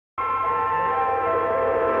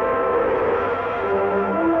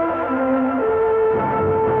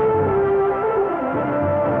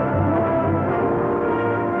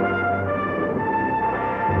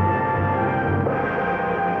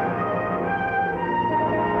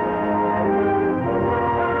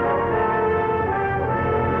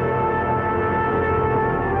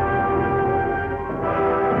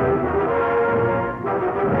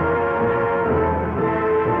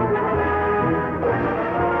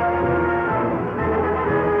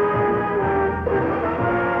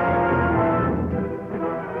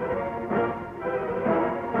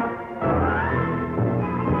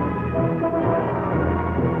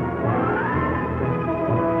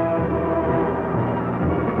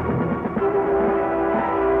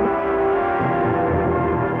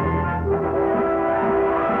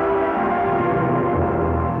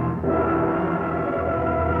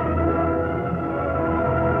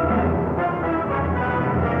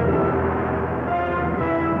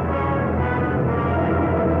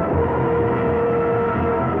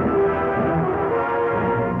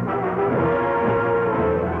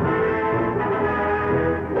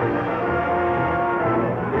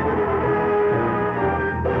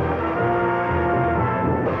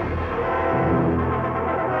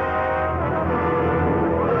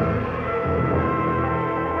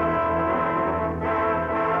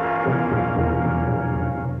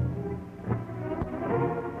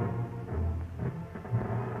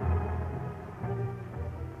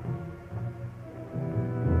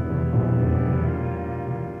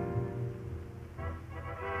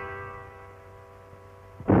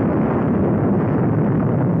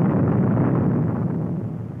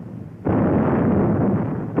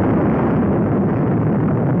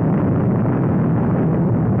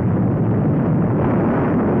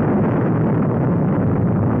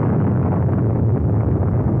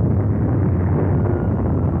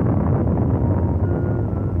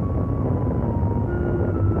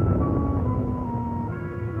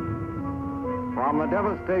From the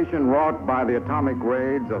devastation wrought by the atomic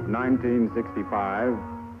raids of 1965,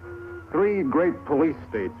 three great police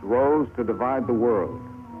states rose to divide the world: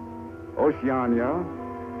 Oceania,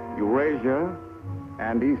 Eurasia,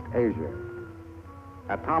 and East Asia.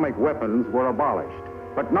 Atomic weapons were abolished,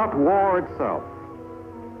 but not war itself.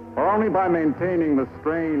 For only by maintaining the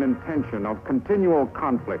strain and tension of continual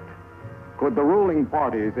conflict could the ruling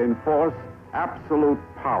parties enforce absolute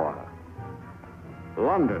power.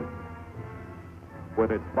 London, with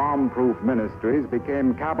its bomb-proof ministries,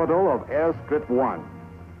 became capital of Airstrip One,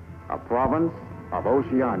 a province of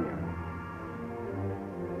Oceania.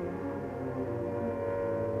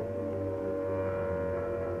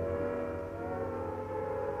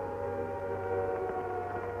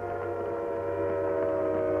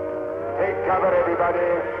 Take cover, everybody.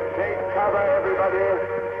 Take cover, everybody.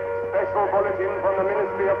 Special bulletin from the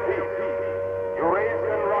Ministry of Peace.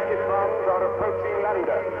 Eurasian rocket bombs are approaching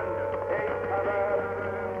London. Take cover.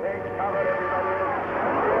 Take cover, everybody.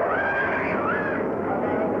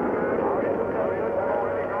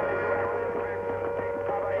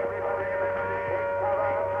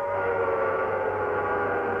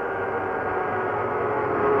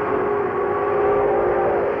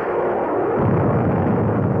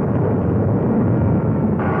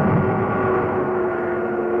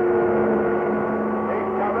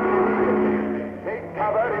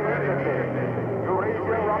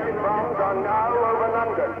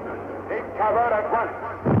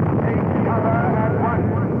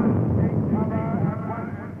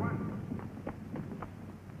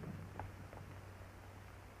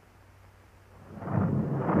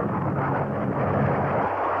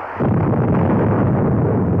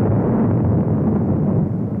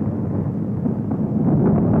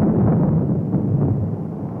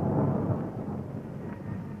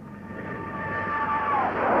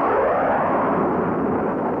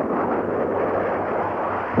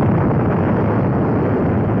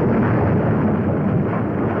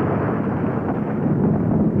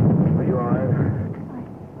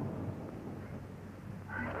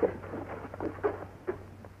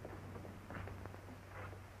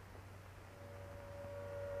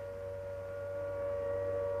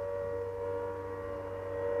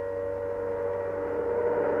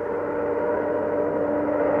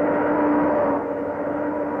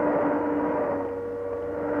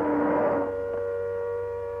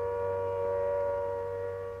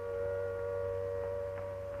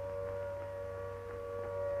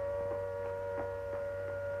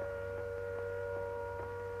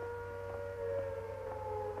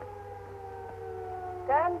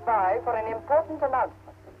 Stand by for an important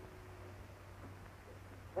announcement.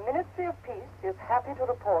 The Ministry of Peace is happy to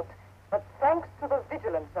report that thanks to the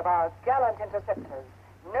vigilance of our gallant interceptors,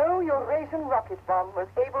 no Eurasian rocket bomb was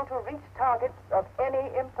able to reach targets of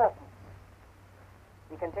any importance.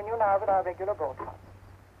 We continue now with our regular broadcast.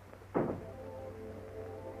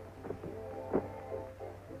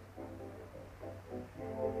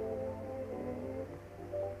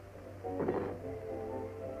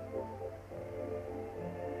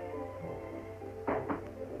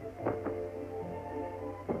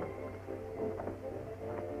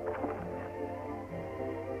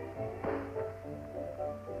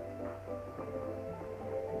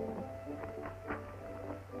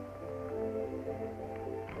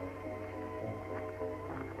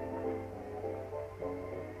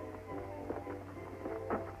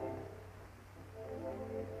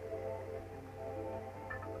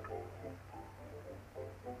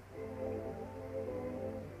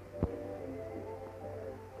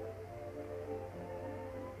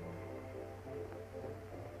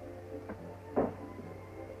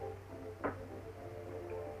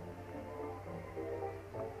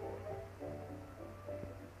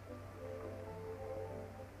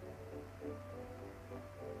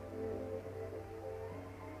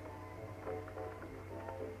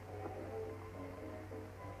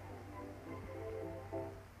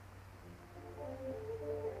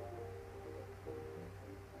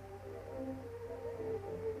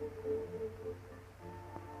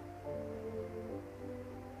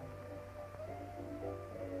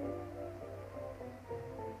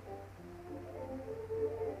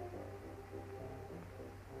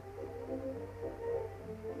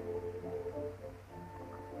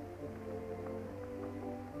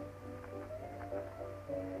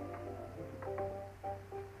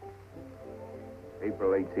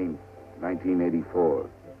 April 18th, 1984.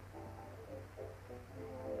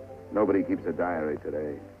 Nobody keeps a diary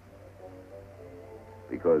today,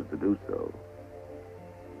 because to do so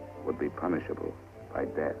would be punishable by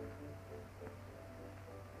death.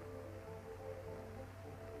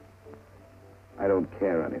 I don't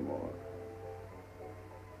care anymore.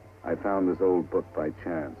 I found this old book by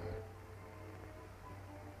chance.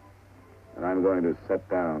 And I'm going to set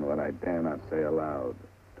down what I dare not say aloud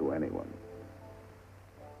to anyone.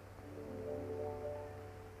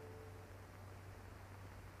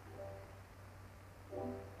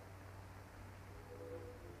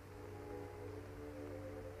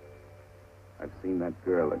 I've seen that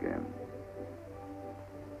girl again.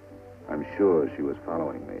 I'm sure she was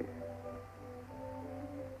following me.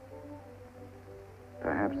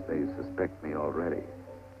 Perhaps they suspect me already.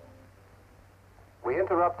 We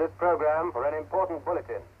interrupt this program for an important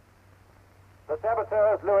bulletin. The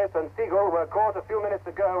saboteurs Lewis and Siegel were caught a few minutes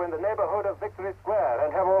ago in the neighborhood of Victory Square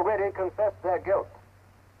and have already confessed their guilt.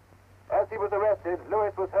 As he was arrested,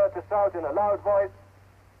 Lewis was heard to shout in a loud voice,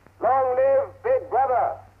 "Long live Big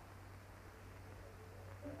Brother!"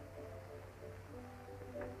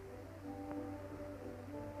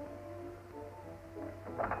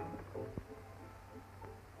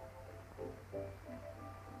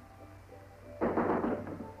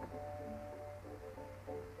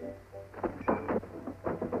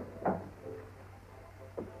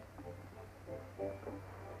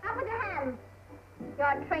 You're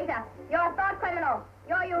a traitor. You're a thought criminal.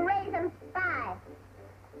 You're a Eurasian spy.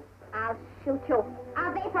 I'll shoot you.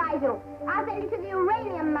 I'll vaporize you. I'll send you to the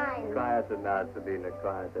uranium mine. Quieter now, Sabina,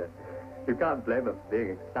 quieter. You can't blame her for being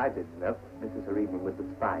excited enough. This is her evening with the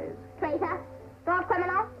spies. Traitor. Thought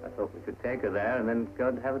criminal. I thought we could take her there and then go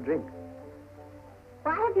and have a drink.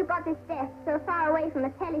 Why have you got this desk so far away from the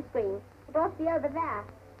telescreen? It ought to be over there.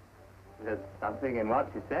 There's something in what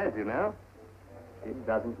she says, you know. She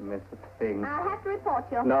doesn't miss a thing. I'll have to report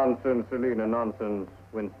you. Nonsense, Selina, nonsense.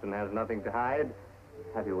 Winston has nothing to hide.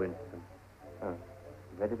 Have you, Winston? Oh,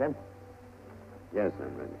 ready then? Yes,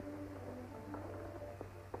 I'm ready.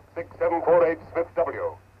 6748 Smith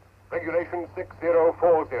W. Regulation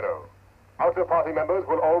 6040. Outer party members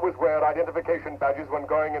will always wear identification badges when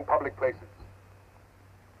going in public places.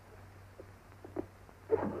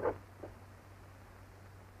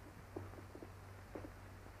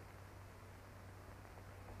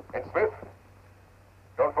 And Smith,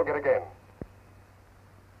 don't forget again.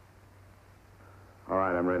 All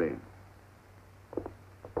right, I'm ready.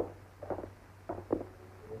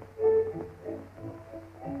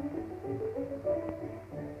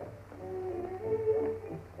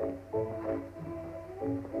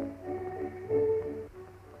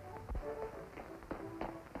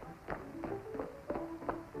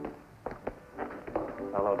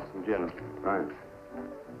 I'll order some gin. Right.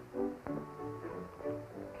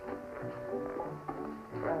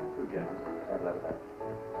 Two gins. I'd love that.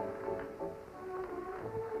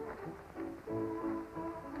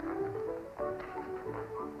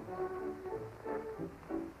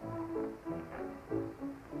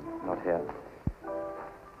 Not here.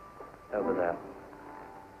 Over there.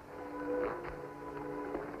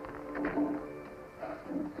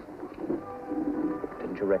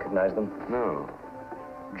 Didn't you recognize them? No,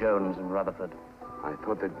 Jones and Rutherford. I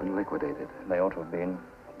thought they'd been liquidated. They ought to have been.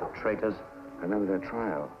 The traitors. I remember their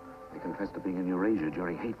trial. They confessed to being in Eurasia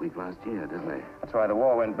during Hate Week last year, didn't they? That's why the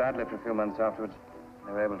war went badly for a few months afterwards.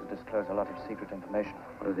 They were able to disclose a lot of secret information.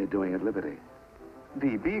 What are they doing at Liberty?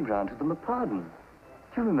 BB granted them a pardon.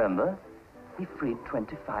 Do you remember? He freed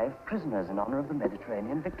 25 prisoners in honor of the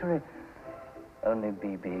Mediterranean victory. Only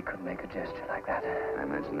BB could make a gesture like that. I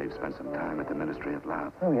imagine they've spent some time at the Ministry of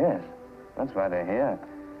Love. Oh, yes. That's why they're here.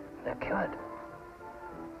 They're cured.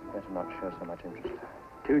 Better not show so much interest.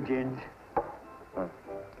 2 gins. Oh.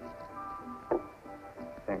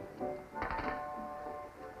 Thanks.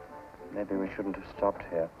 Maybe we shouldn't have stopped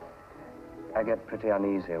here. I get pretty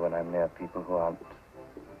uneasy when I'm near people who aren't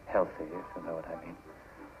healthy, if you know what I mean.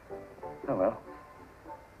 Oh, well.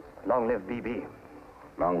 Long live BB.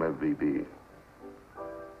 Long live BB.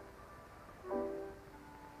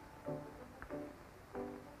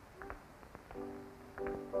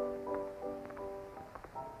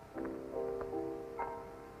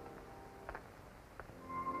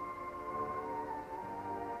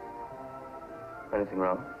 Anything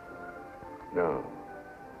wrong? No.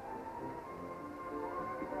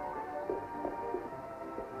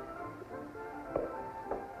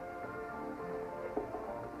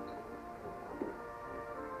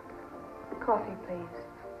 Coffee, please.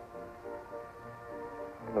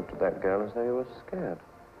 You looked at that girl as though you were scared.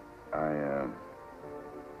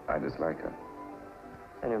 I dislike her.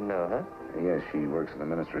 And you know her? Yes, she works in the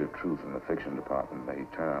Ministry of Truth in the fiction department. They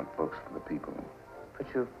turn out books for the people. But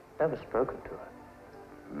you've never spoken to her.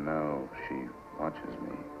 No, she watches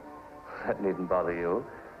me. That needn't bother you.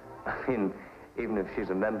 I mean, even if she's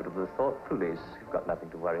a member of the thought police, you've got nothing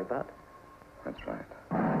to worry about. That's right.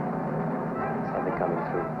 Something coming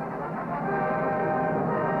through.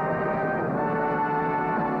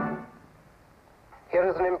 Here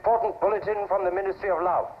is an important bulletin from the Ministry of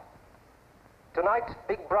Love. Tonight,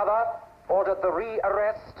 Big Brother ordered the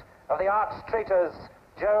re-arrest of the arch traitors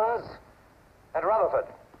Jones and Rutherford.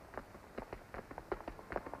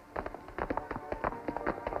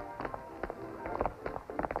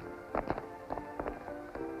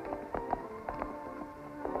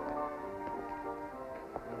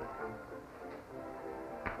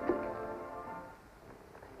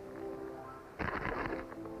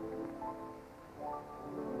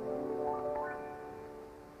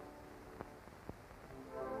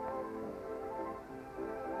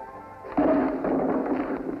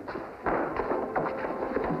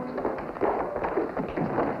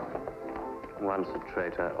 Once a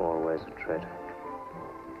traitor, always a traitor.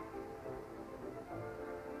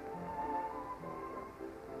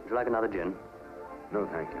 Would you like another gin? No,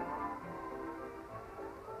 thank you.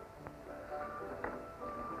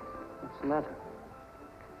 What's the matter?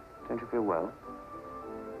 Don't you feel well?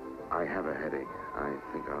 I have a headache. I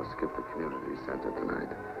think I'll skip the community center tonight.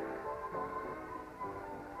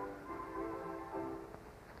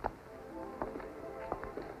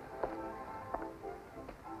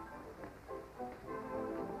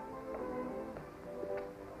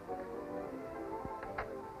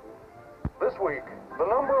 This week, the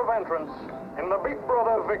number of entrants in the Big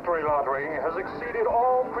Brother Victory Lottery has exceeded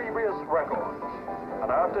all previous records.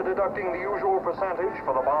 And after deducting the usual percentage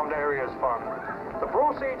for the Bombed Areas Fund, the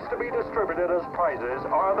proceeds to be distributed as prizes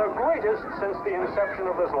are the greatest since the inception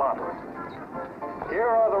of this lottery. Here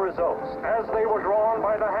are the results, as they were drawn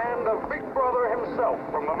by the hand of Big Brother himself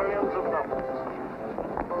from the millions of numbers.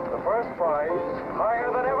 The first prize,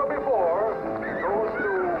 higher than ever before, goes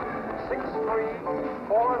to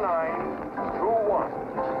 634921.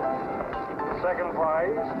 The second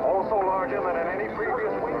prize, also larger than in any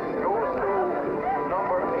previous week, goes to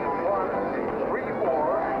number 81346294.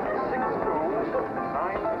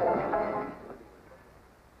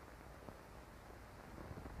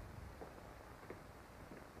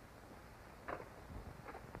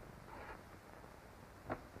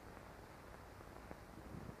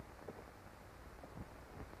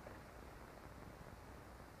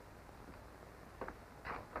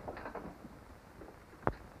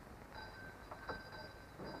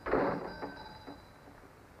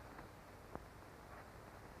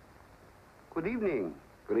 Good evening.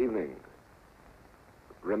 Good evening.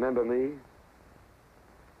 Remember me?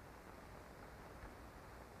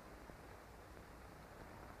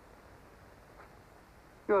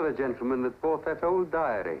 You're the gentleman that bought that old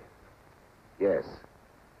diary. Yes.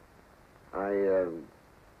 I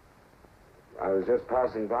was just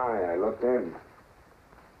passing by. I looked in.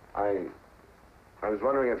 I was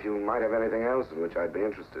wondering if you might have anything else in which I'd be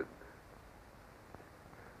interested.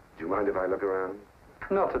 Do you mind if I look around?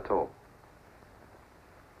 Not at all.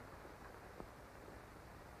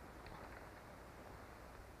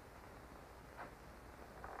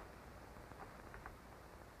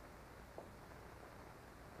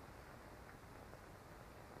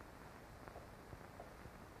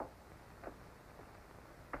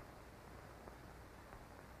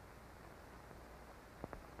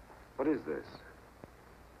 What is this?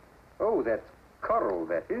 Oh, that's coral,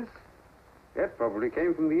 that is. That probably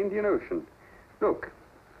came from the Indian Ocean. Look.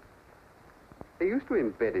 They used to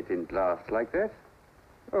embed it in glass like that.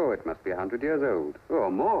 Oh, it must be 100 years old, or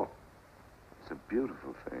more. It's a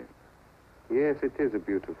beautiful thing. Yes, it is a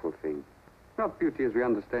beautiful thing. Not beauty as we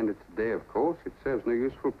understand it today, of course. It serves no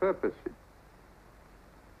useful purpose.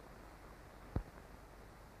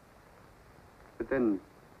 But then,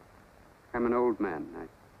 I'm an old man.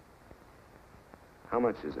 How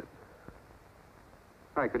much is it?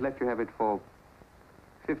 I could let you have it for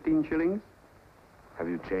 15 shillings. Have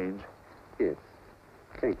you changed? Yes.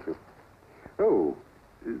 Thank you. Oh,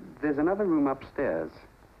 there's another room upstairs.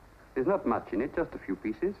 There's not much in it, just a few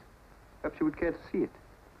pieces. Perhaps you would care to see it.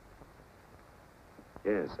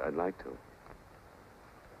 Yes, I'd like to.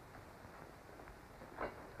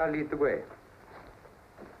 I'll lead the way.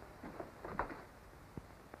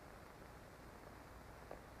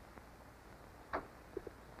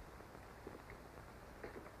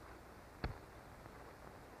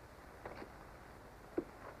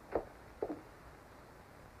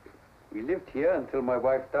 We lived here until my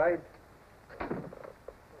wife died.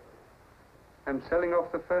 I'm selling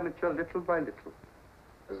off the furniture little by little.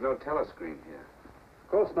 There's no telescreen here.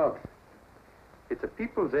 Of course not. It's a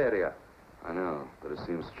people's area. I know, but it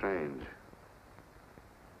seems strange.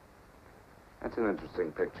 That's an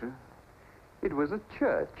interesting picture. It was a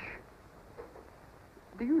church.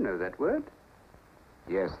 Do you know that word?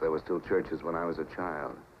 Yes, there were still churches when I was a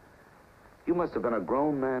child. You must have been a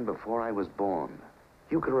grown man before I was born.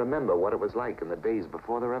 You can remember what it was like in the days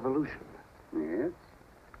before the revolution. Yes?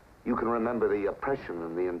 You can remember the oppression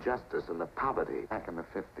and the injustice and the poverty back in the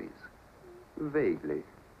 50s. Vaguely.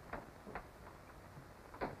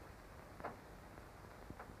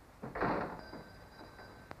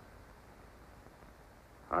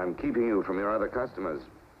 I'm keeping you from your other customers.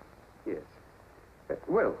 Yes.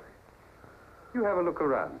 Well, you have a look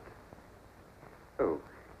around. Oh,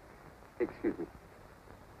 excuse me.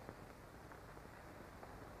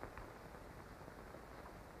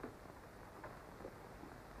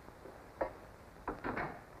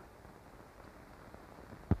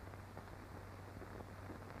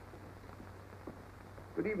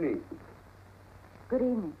 Good evening. Good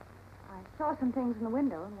evening. I saw some things in the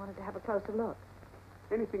window and wanted to have a closer look.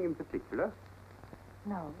 Anything in particular?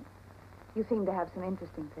 No. You seem to have some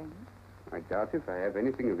interesting things. I doubt if I have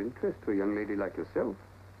anything of interest to a young lady like yourself.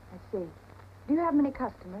 I see. Do you have many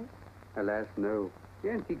customers? Alas, no.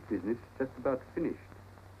 The antique business is just about finished.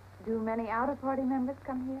 Do many outer-party members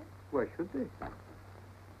come here? Why should they?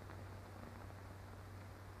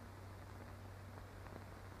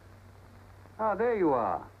 Ah, there you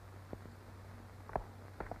are.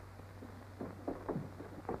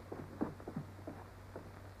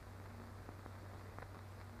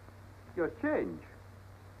 Your change.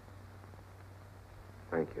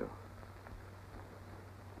 Thank you.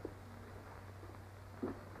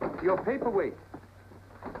 Your paperweight.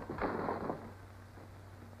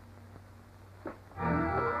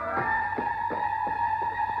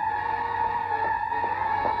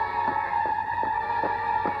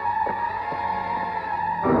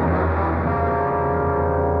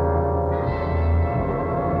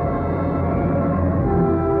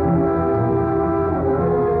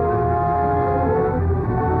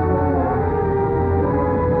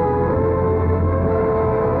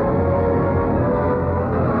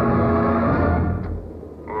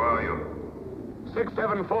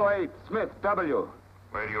 Smith, W.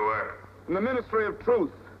 Where do you work? In the Ministry of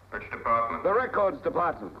Truth. Which department? The Records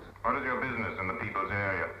Department. What is your business in the people's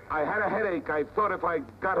area? I had a headache. I thought if I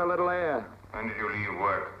got a little air. When did you leave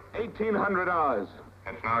work? 1,800 hours.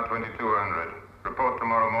 It's now 2200. Report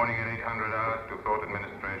tomorrow morning at 800 hours to Thought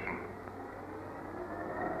Administration.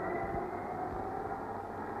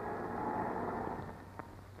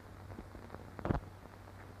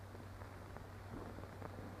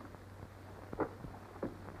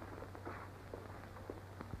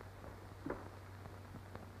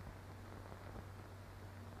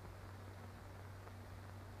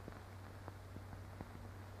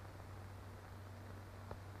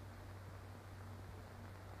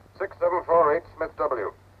 Smith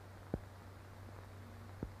W.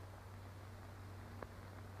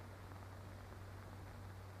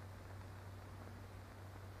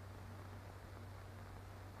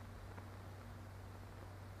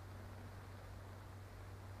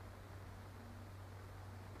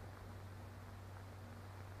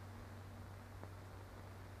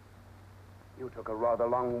 You took a rather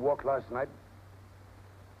long walk last night.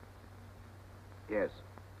 Yes.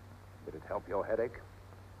 Did it help your headache?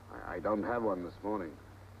 I don't have one this morning.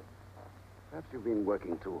 Perhaps you've been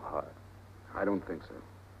working too hard. I don't think so.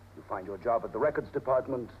 You find your job at the records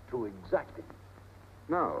department too exacting.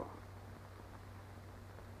 No.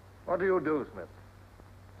 What do you do, Smith?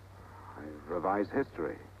 I revise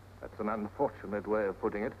history. That's an unfortunate way of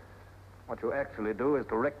putting it. What you actually do is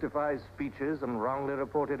to rectify speeches and wrongly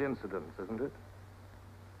reported incidents, isn't it?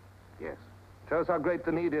 Yes. Shows how great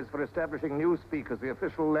the need is for establishing newspeak as the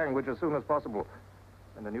official language as soon as possible.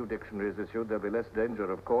 When the new dictionary is issued, there'll be less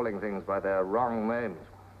danger of calling things by their wrong names.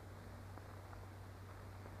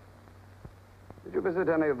 Did you visit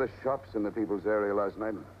any of the shops in the people's area last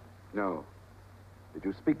night? No. Did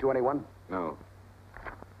you speak to anyone? No.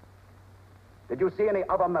 Did you see any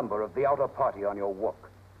other member of the outer party on your walk?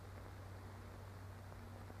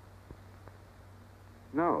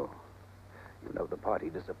 No. You know the party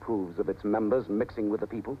disapproves of its members mixing with the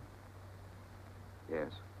people? Yes.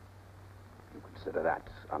 You consider that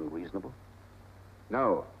unreasonable?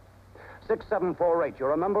 No. 6748,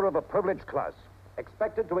 you're a member of a privileged class,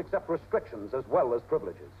 expected to accept restrictions as well as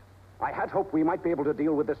privileges. I had hoped we might be able to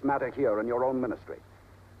deal with this matter here in your own ministry.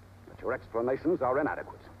 But your explanations are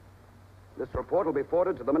inadequate. This report will be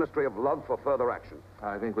forwarded to the Ministry of Love for further action.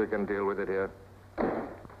 I think we can deal with it here.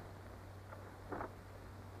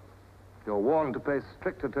 You're warned to pay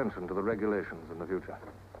strict attention to the regulations in the future.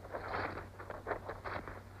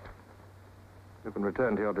 You can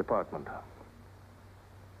return to your department.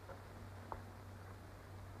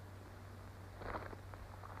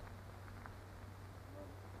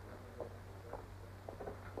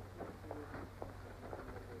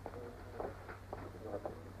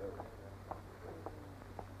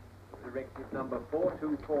 Directive number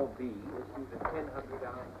 424B, issued at 1000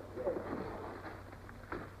 hours today.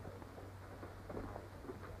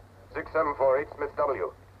 6748 Smith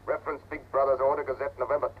W. Reference Big Brother's Order Gazette,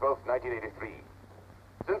 November 12, 1983.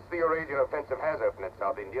 Since the Eurasian offensive has opened in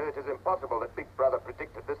South India, it is impossible that Big Brother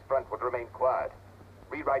predicted this front would remain quiet.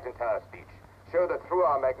 Rewrite entire speech. Show that through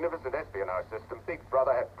our magnificent espionage system, Big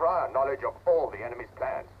Brother had prior knowledge of all the enemy's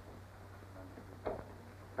plans.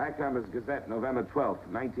 Backnumbers Gazette, November 12th,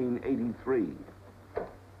 1983.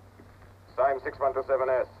 Signed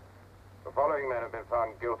 6127S. The following men have been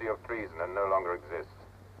found guilty of treason and no longer exist.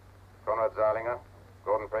 Conrad Zarlinger,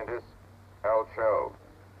 Gordon Prentice, Harold Sherrill.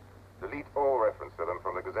 Delete all reference to them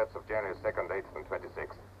from the gazettes of January 2nd, 8th, and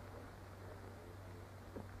 26th.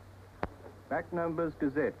 Back numbers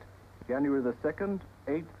Gazette, January the 2nd,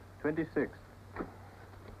 8th, 26th.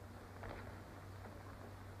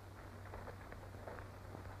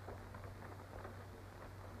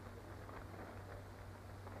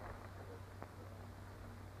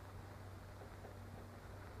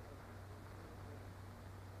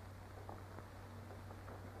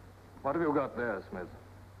 What have you got there, Smith?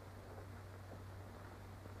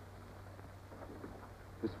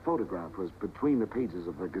 This photograph was between the pages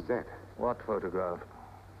of the Gazette. What photograph?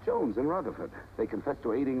 Jones and Rutherford. They confessed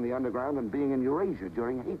to aiding the underground and being in Eurasia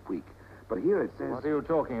during Hate Week. But here it says... What are you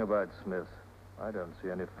talking about, Smith? I don't see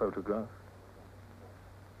any photograph.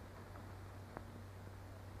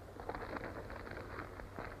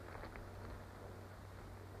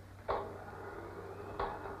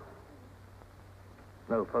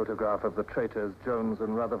 No photograph of the traitors Jones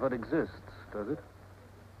and Rutherford exists, does it?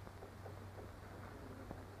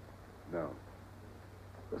 No.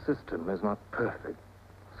 The system is not perfect.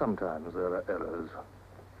 Sometimes there are errors.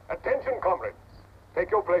 Attention, comrades.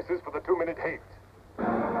 Take your places for the 2-minute hate.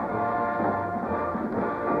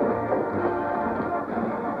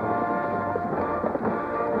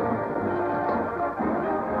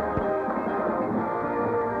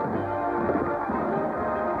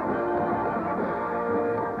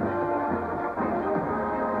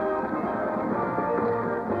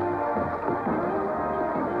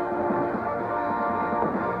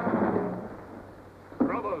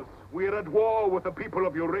 At war with the people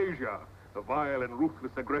of Eurasia, the vile and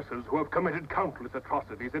ruthless aggressors who have committed countless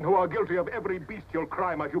atrocities and who are guilty of every bestial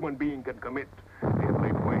crime a human being can commit. They have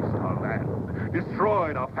laid waste our land,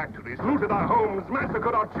 destroyed our factories, looted our homes,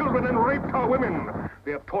 massacred our children, and raped our women.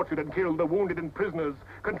 They have tortured and killed the wounded and prisoners,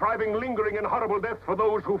 contriving lingering and horrible deaths for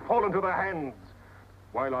those who fall into their hands.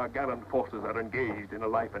 While our gallant forces are engaged in a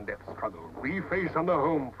life and death struggle, we face on the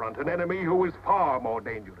home front an enemy who is far more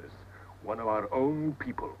dangerous. One of our own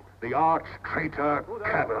people. The arch-traitor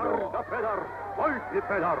Cavanaugh.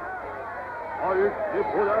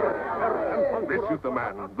 This is the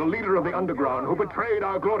man, the leader of the underground, who betrayed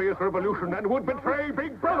our glorious revolution and would betray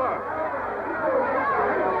Big Brother.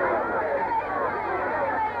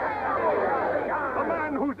 The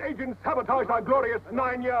man whose agents sabotaged our glorious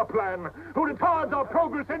 9-year plan, who retards our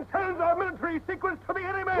progress and sells our military secrets to the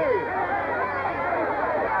enemy.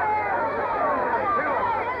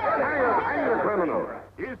 Hang the criminal.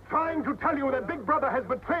 He is trying to tell you that Big Brother has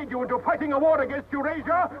betrayed you into fighting a war against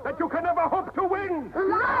Eurasia that you can never hope to win.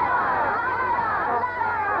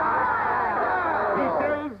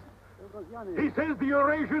 He says the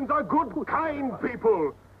Eurasians are good, kind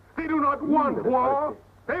people. They do not want war.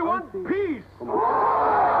 They want peace.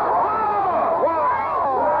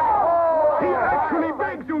 He actually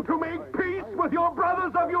begs you to make peace with your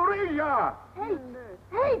brothers of Eurasia. Hate!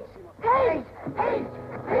 Hate! Hate! Hate!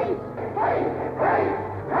 Hate! Hate!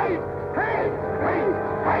 Hate! Hate! Hate! Hate!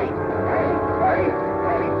 Hate! Hate! Hate! Hate!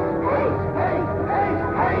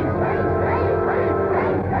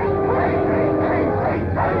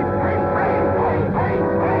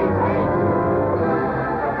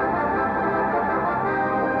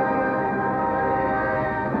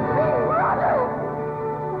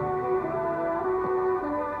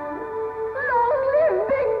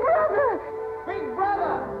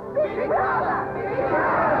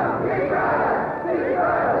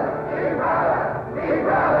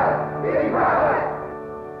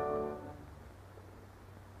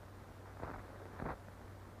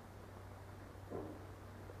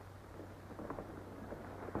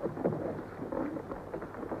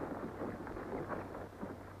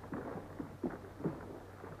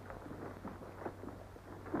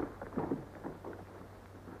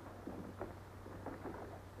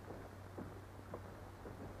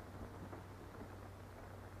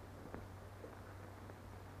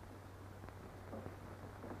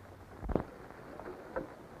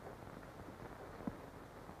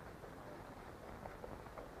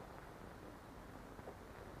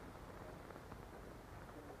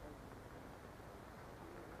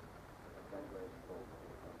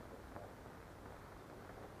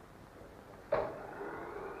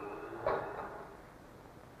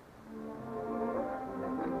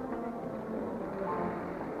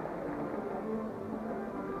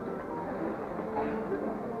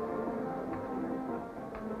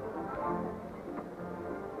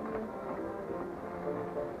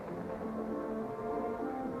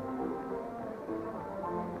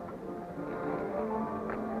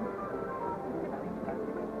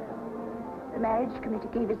 marriage committee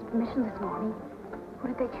gave its permission this morning. Who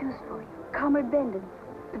did they choose for you? Comrade Bendon,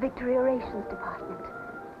 the Victory Orations Department.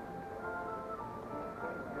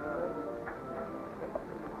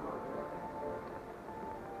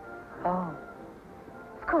 Oh.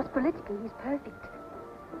 Of course, politically, he's perfect.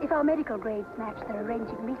 If our medical grades match, they're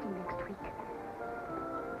arranging a meeting next week.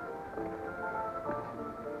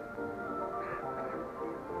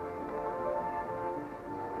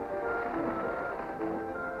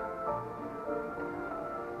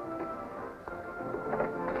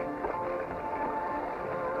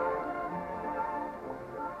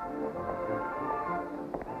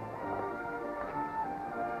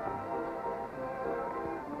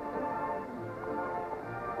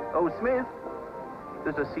 Oh, Smith,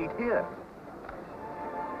 there's a seat here.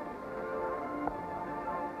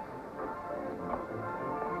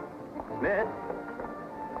 Smith,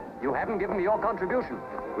 you haven't given me your contribution.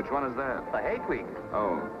 Which one is that? The Hate Week.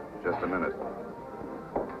 Oh, just a minute.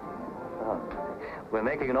 Oh, we're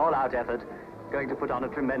making an all-out effort, going to put on a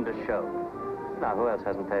tremendous show. Now, who else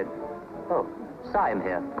hasn't paid? Oh, Syme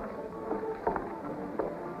here.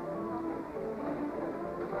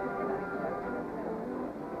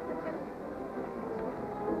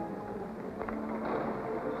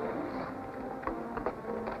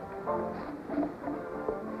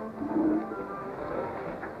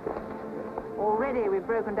 Already we've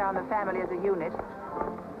broken down the family as a unit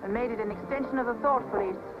and made it an extension of the thought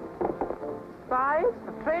police. Spies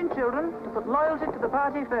have trained children to put loyalty to the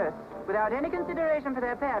party first, without any consideration for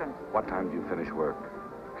their parents. What time do you finish work?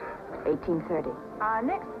 18:30. Our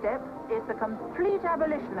next step is the complete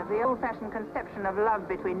abolition of the old-fashioned conception of love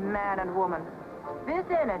between man and woman. This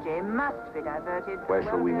energy must be diverted to Where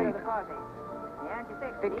shall we welfare meet? of the party. The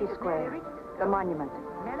anti-sex Vicky league has Square, nearly reached the monument.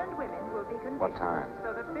 Men and women will be conditioned What time?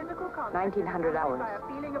 so that physical contact 1900 is hours. by a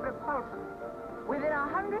feeling of repulsion. Within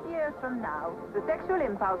 100 years from now, the sexual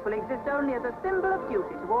impulse will exist only as a symbol of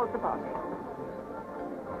duty towards the party.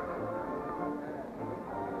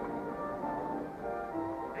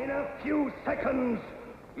 In a few seconds,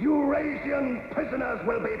 Eurasian prisoners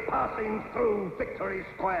will be passing through Victory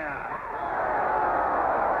Square.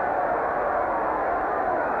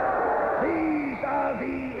 These are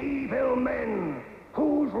the evil men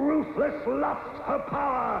whose ruthless lust for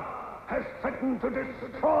power has threatened to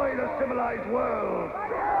destroy the civilized world.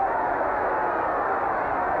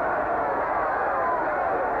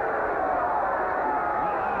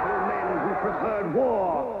 Evil men who preferred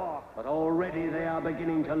war, but already they are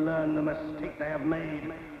beginning to learn the mistake they have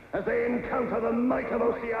made as they encounter the might of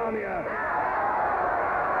Oceania.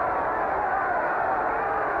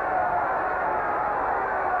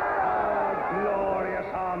 Our glorious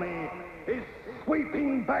army is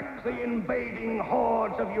sweeping back the invading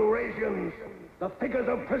hordes of Eurasians. The figures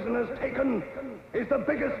of prisoners taken is the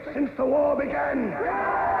biggest since the war began.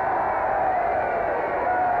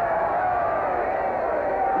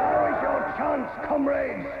 Now is your chance,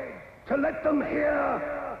 comrades, to let them hear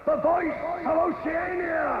the voice of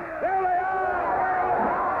Oceania. There they are!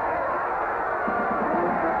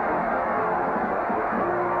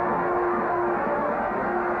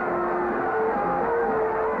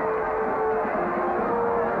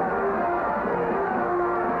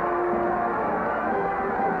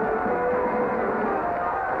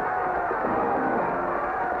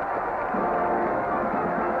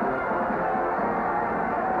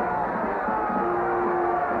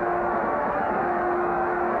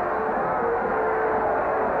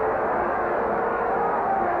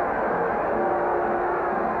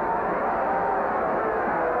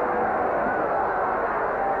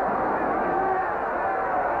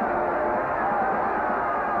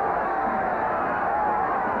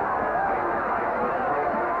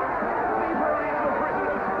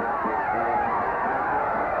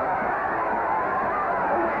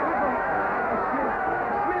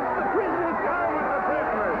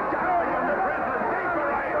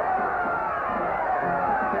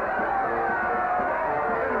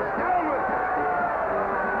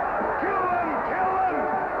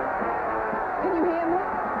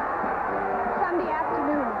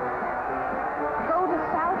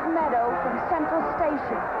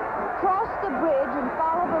 Cross the bridge and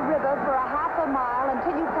follow the river for a half a mile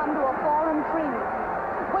until you come to a fallen tree.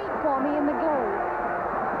 Wait for me in the glade.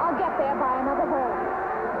 I'll get there by another boat.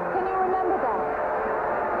 Can you remember that?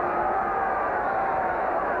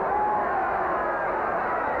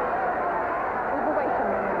 Move away from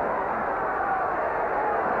me.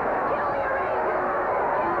 Kill the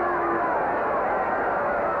Eurasians!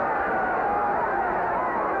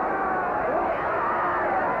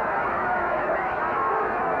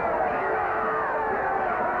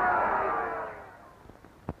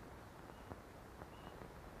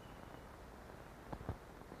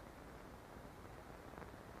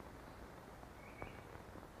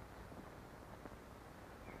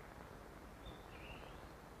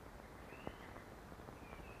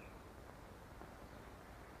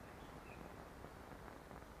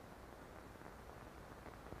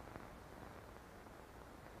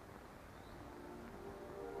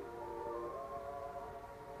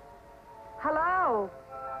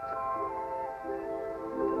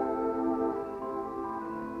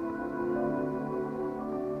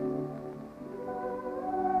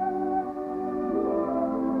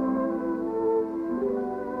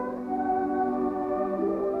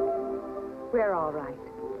 We're all right.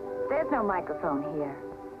 There's no microphone here.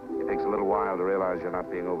 It takes a little while to realize you're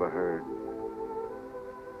not being overheard.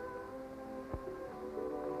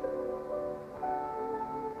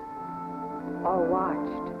 Or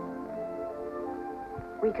watched.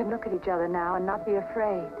 We can look at each other now and not be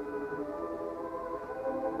afraid.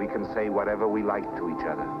 We can say whatever we like to each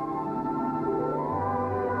other.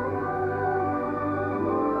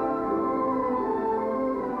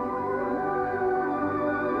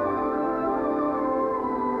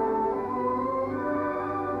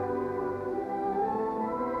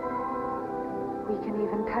 We can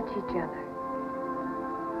even touch each other.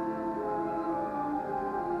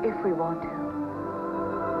 If we want to.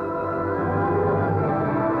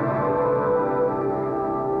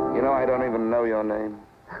 You know, I don't even know your name.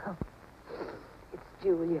 It's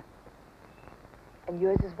Julia. And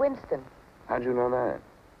yours is Winston. How'd you know that?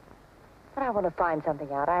 But I want to find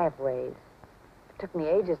something out. I have ways. It took me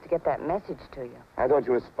ages to get that message to you. I thought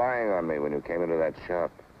you were spying on me when you came into that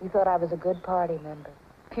shop. You thought I was a good party member.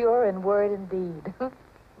 Pure in word and deed.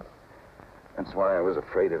 That's why I was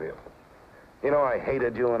afraid of you. You know, I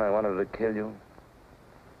hated you and I wanted to kill you.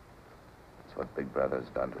 That's what Big Brother's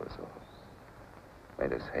done to us all.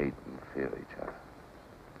 Made us hate and fear each other.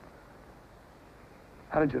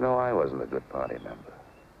 How did you know I wasn't a good party member?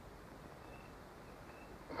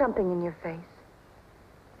 Something in your face.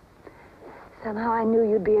 Somehow I knew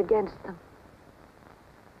you'd be against them.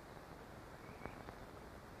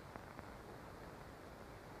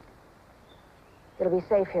 It'll be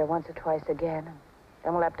safe here once or twice again, and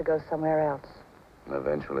then we'll have to go somewhere else.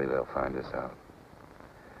 Eventually they'll find us out.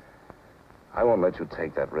 I won't let you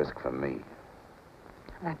take that risk for me.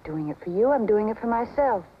 I'm not doing it for you, I'm doing it for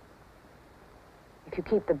myself. If you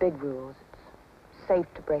keep the big rules, it's safe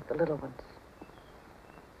to break the little ones.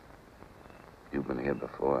 You've been here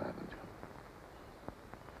before, haven't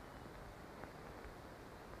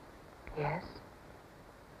you? Yes.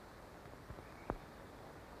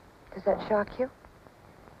 Does that shock you?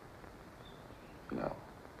 No.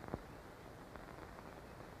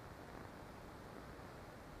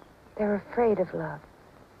 They're afraid of love.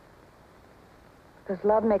 Because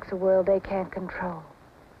love makes a world they can't control.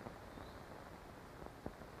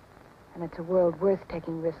 And it's a world worth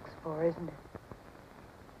taking risks for, isn't it?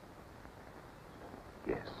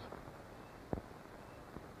 Yes.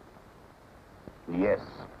 Yes.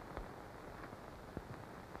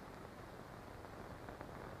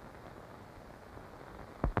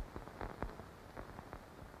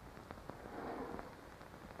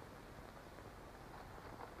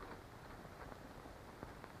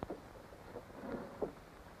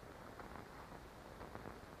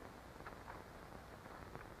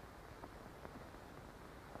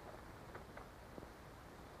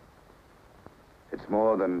 It's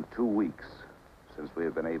more than 2 weeks since we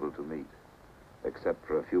have been able to meet, except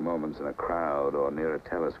for a few moments in a crowd or near a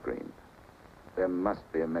telescreen. There must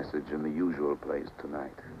be a message in the usual place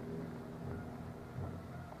tonight.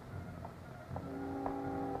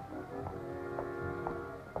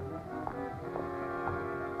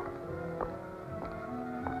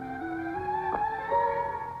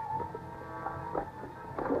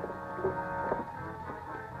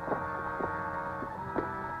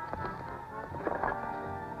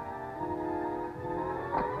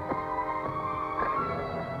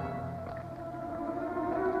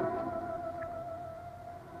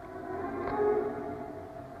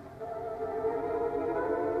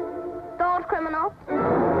 Criminal.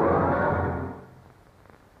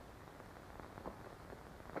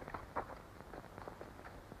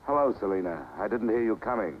 Hello, Selina. I didn't hear you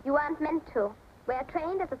coming. You weren't meant to. We're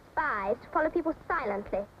trained as spies to follow people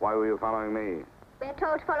silently. Why were you following me? We're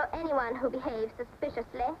told to follow anyone who behaves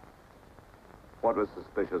suspiciously. What was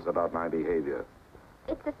suspicious about my behavior?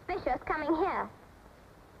 It's suspicious coming here.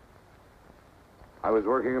 I was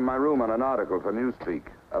working in my room on an article for Newspeak.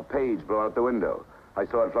 A page blew out the window. I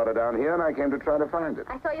saw it flutter down here, and I came to try to find it.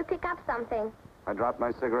 I saw you pick up something. I dropped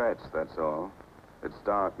my cigarettes, that's all. It's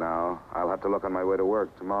dark now. I'll have to look on my way to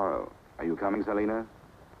work tomorrow. Are you coming, Selina?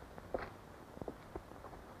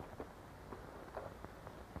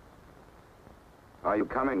 Are you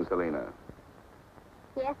coming, Selina?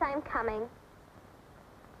 Yes, I'm coming.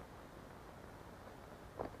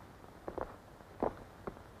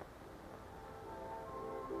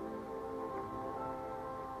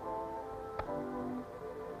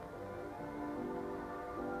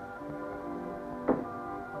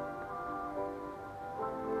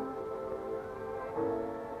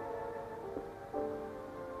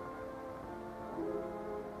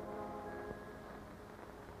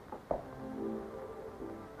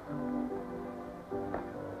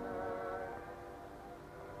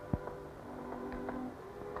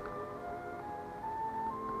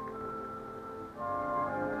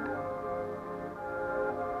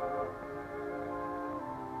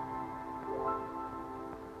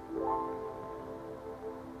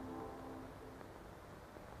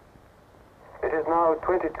 is now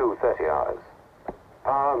 22:30 hours.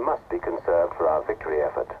 Power must be conserved for our victory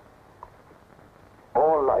effort.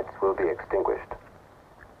 All lights will be extinguished.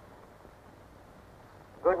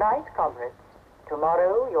 Good night, comrades.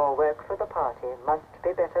 Tomorrow, your work for the party must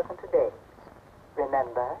be better than today's.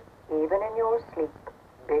 Remember, even in your sleep,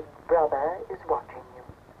 Big Brother is watching you.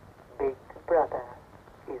 Big Brother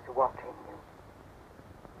is watching you.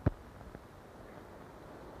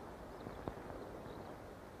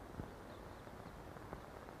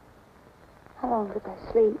 How long did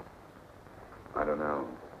I sleep? I don't know.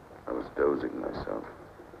 I was dozing myself.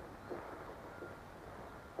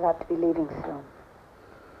 We'll have to be leaving soon.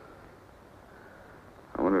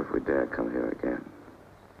 I wonder if we dare come here again.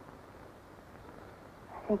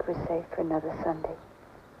 I think we're safe for another Sunday.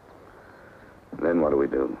 Then what do we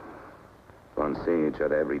do? Go on seeing each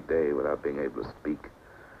other every day without being able to speak,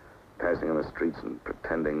 passing on the streets and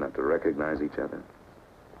pretending not to recognize each other?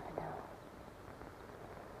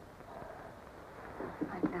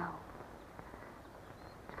 I know.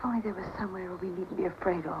 If only there was somewhere where we needn't be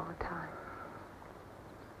afraid all the time.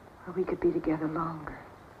 Where we could be together longer.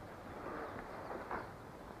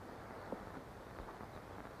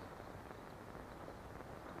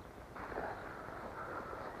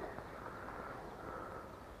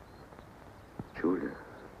 Julia,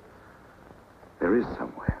 there is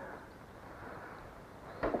somewhere.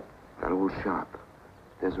 That old shop.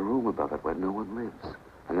 There's a room above it where no one lives.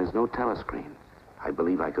 And there's no telescreen. I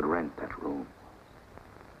believe I could rent that room.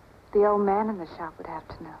 The old man in the shop would have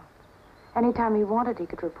to know. Anytime he wanted, he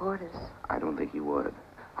could report us. I don't think he would.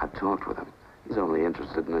 I've talked with him. He's only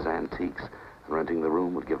interested in his antiques. And renting the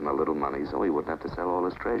room would give him a little money so he wouldn't have to sell all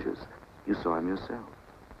his treasures. You saw him yourself.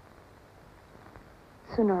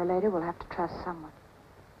 Sooner or later, we'll have to trust someone.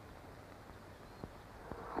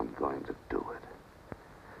 I'm going to do it.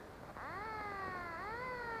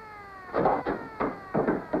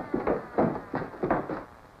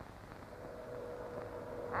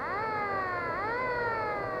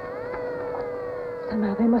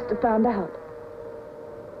 Somehow they must have found out.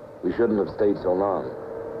 We shouldn't have stayed so long.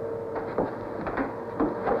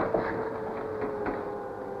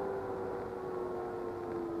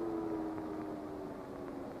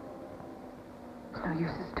 It's no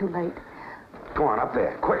use, it's too late. Go on, up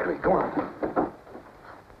there. Quickly, go on.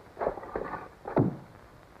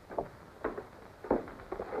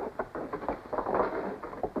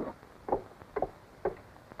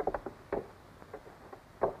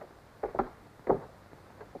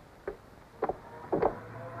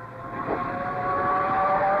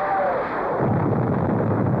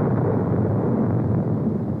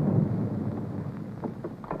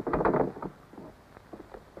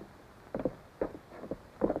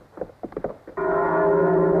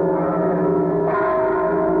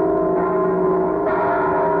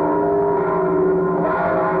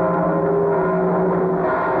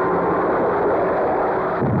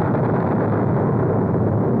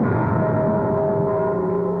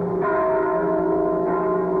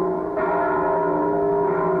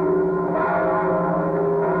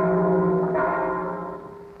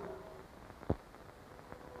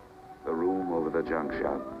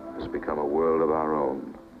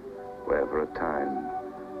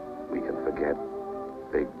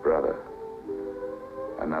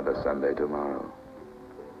 Sunday tomorrow.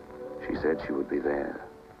 She said she would be there.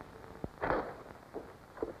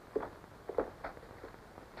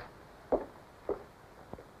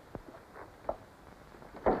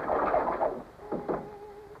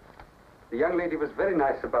 The young lady was very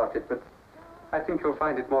nice about it, but I think you'll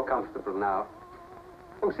find it more comfortable now.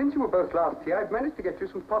 Oh, since you were both last here, I've managed to get you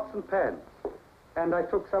some pots and pans. And I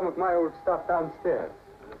took some of my old stuff downstairs.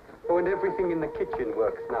 Oh, and everything in the kitchen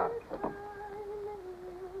works now.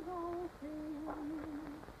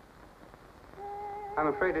 I'm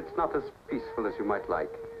afraid it's not as peaceful as you might like.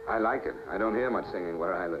 I like it. I don't hear much singing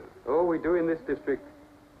where I live. Oh, we do in this district.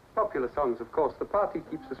 Popular songs, of course. The party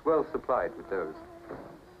keeps us well supplied with those.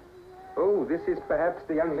 Oh, this is perhaps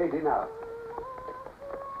the young lady now.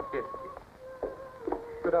 Yes.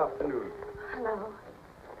 Good afternoon. Hello.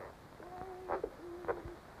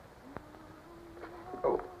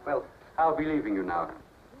 Oh, well, I'll be leaving you now.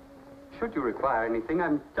 Should you require anything,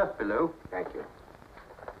 I'm just below. Thank you.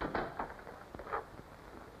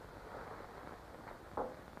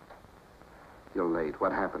 You're late.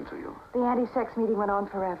 What happened to you? The anti-sex meeting went on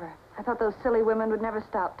forever. I thought those silly women would never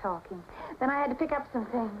stop talking. Then I had to pick up some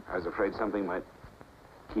things. I was afraid something might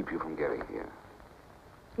keep you from getting here.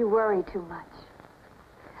 You worry too much.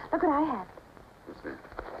 Look what I had. What's that?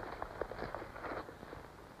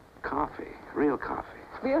 Coffee. Real coffee.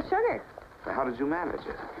 Real sugar. So how did you manage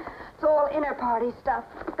it? It's all inner party stuff.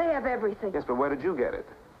 They have everything. Yes, but where did you get it?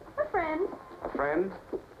 A friend. A friend?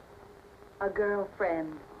 A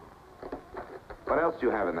girlfriend. What else do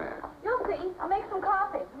you have in there? You'll see. I'll make some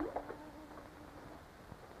coffee.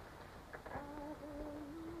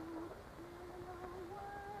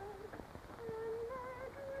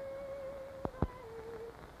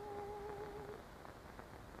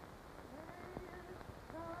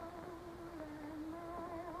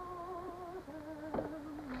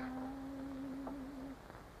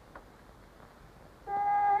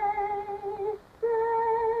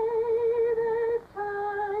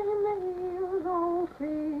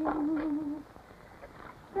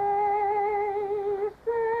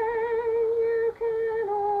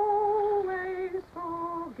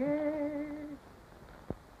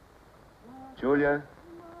 Julia,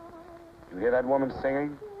 you hear that woman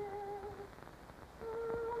singing?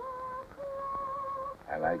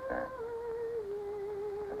 I like that.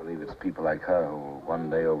 I believe it's people like her who will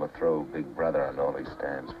one day overthrow Big Brother and all he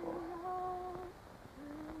stands for.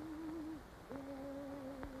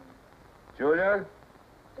 Julia?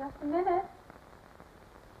 Just a minute.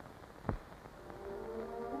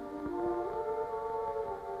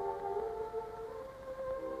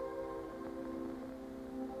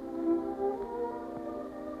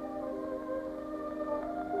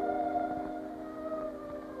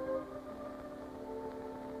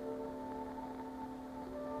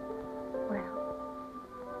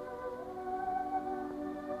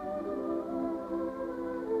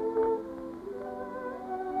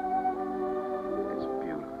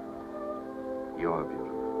 You're beautiful.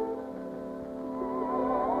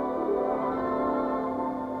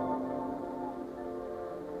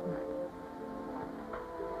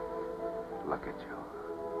 Look at you.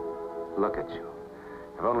 Look at you.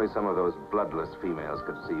 If only some of those bloodless females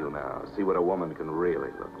could see you now, see what a woman can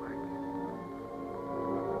really look like.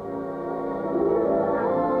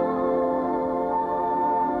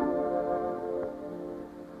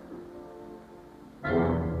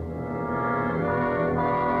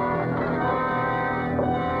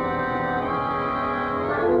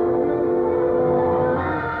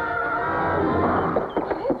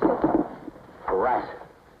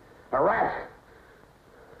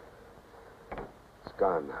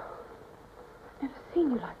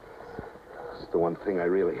 I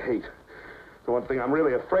really hate. The one thing I'm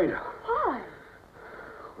really afraid of. Why?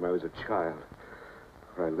 When I was a child,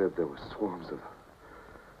 where I lived, there were swarms of them.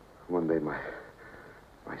 One day, my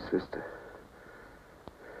sister.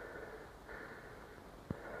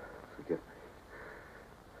 Forgive me.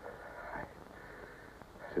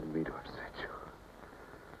 I didn't mean to upset you.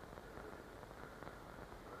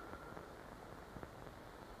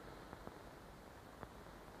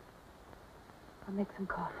 I'll make some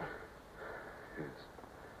coffee. Yes.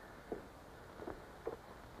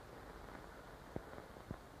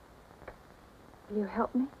 Will you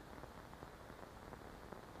help me?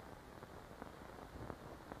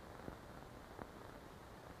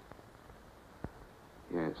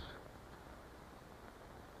 Yes.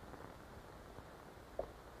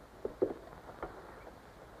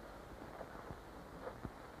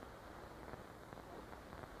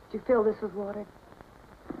 Did you fill this with water?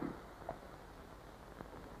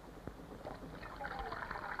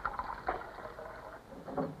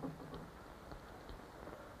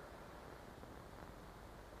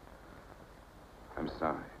 I'm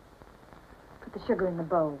sorry. Put the sugar in the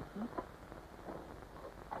bowl.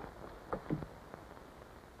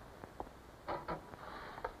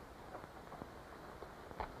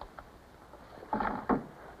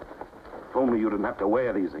 If only you didn't have to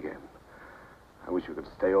wear these again. I wish you could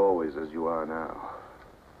stay always as you are now.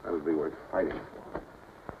 That would be worth fighting for.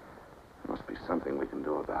 There must be something we can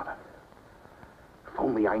do about it. If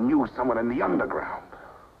only I knew someone in the underground.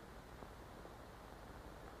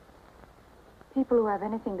 People who have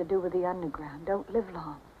anything to do with the underground don't live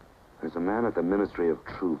long. There's a man at the Ministry of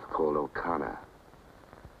Truth called O'Connor.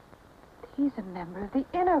 He's a member of the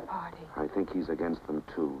inner party. I think he's against them,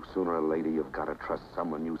 too. Sooner or later, you've got to trust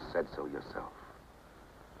someone. You said so yourself.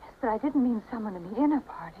 Yes, but I didn't mean someone in the inner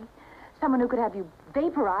party. Someone who could have you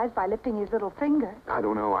vaporized by lifting his little finger. I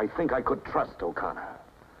don't know. I think I could trust O'Connor.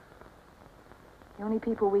 The only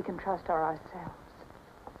people we can trust are ourselves.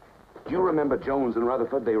 Do you remember Jones and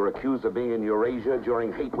Rutherford? They were accused of being in Eurasia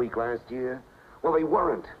during Hate Week last year. Well, they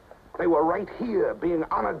weren't. They were right here, being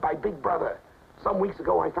honored by Big Brother. Some weeks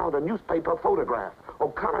ago, I found a newspaper photograph.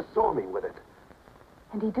 O'Connor saw me with it.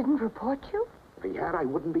 And he didn't report you? If he had, I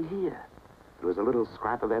wouldn't be here. It was a little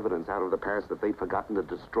scrap of evidence out of the past that they'd forgotten to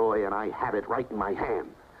destroy, and I had it right in my hand.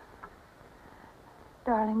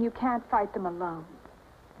 Darling, you can't fight them alone.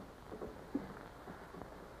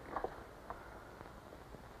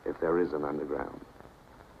 if there is an underground.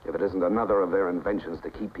 If it isn't another of their inventions to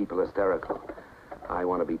keep people hysterical, I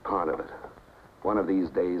want to be part of it. One of these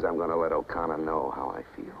days, I'm going to let O'Connor know how I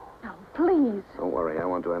feel. Now, please. Don't worry, I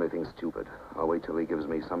won't do anything stupid. I'll wait till he gives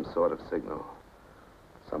me some sort of signal.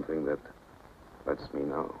 Something that lets me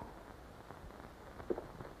know.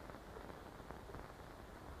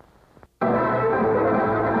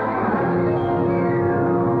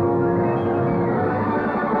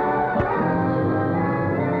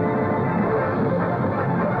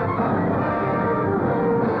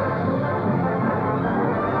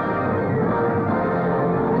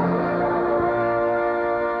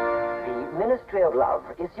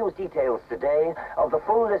 Issues details today of the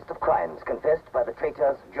full list of crimes confessed by the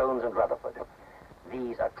traitors Jones and Rutherford.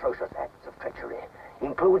 These atrocious acts of treachery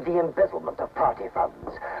include the embezzlement of party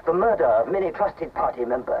funds, the murder of many trusted party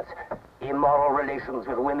members, immoral relations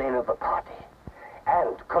with women of the party,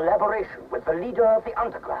 and collaboration with the leader of the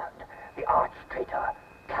underground, the arch-traitor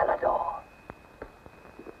Canador.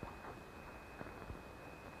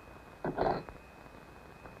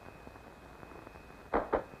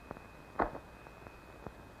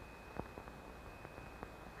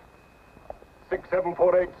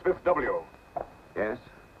 .6748 Smith W. Yes?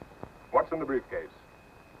 What's in the briefcase?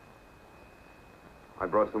 I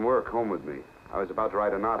brought some work home with me. I was about to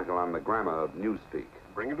write an article on the grammar of newspeak.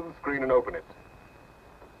 Bring it to the screen and open it.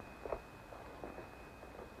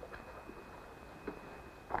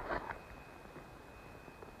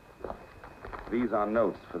 These are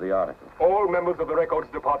notes for the article. All members of the records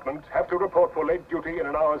department have to report for late duty in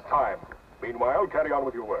an hour's time. Meanwhile, carry on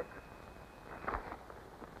with your work.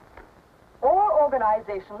 All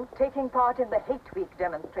organizations taking part in the Hate Week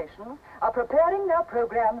demonstrations are preparing their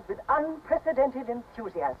programs with unprecedented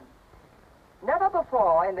enthusiasm. Never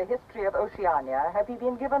before in the history of Oceania have we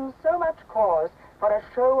been given so much cause for a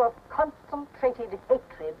show of concentrated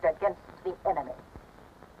hatred against the enemy.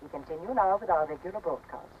 We continue now with our regular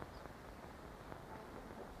broadcasts.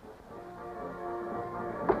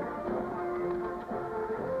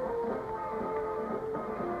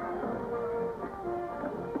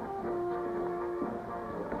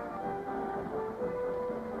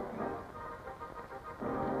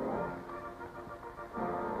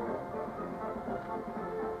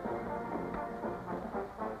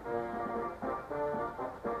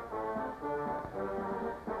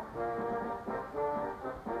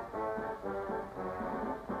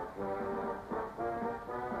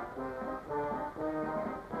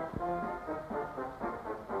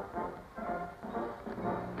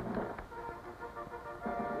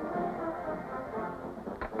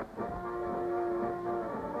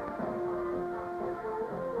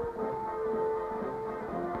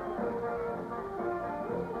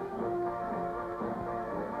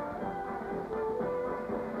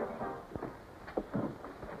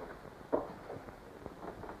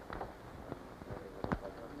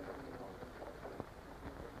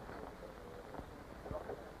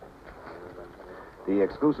 The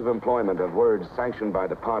exclusive employment of words sanctioned by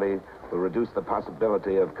the party will reduce the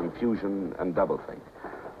possibility of confusion and doublethink.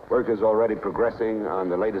 Work is already progressing on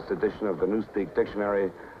the latest edition of the Newspeak Dictionary,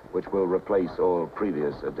 which will replace all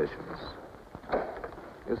previous editions.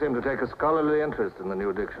 You seem to take a scholarly interest in the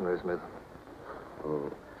new dictionary, Smith.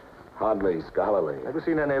 Oh, hardly scholarly. Have you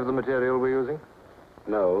seen any of the material we're using?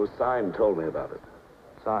 No, Syme told me about it.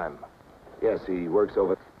 Syme? Yes, he works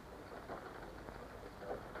over...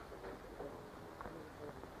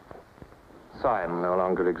 Syme no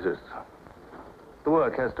longer exists. The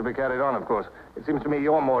work has to be carried on, of course. It seems to me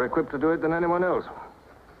you're more equipped to do it than anyone else.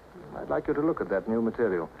 I'd like you to look at that new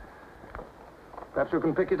material. Perhaps you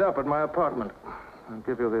can pick it up at my apartment. I'll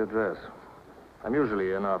give you the address. I'm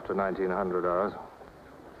usually in after 1900 hours.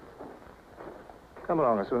 Come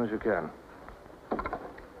along as soon as you can.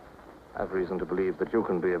 I've reason to believe that you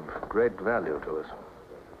can be of great value to us.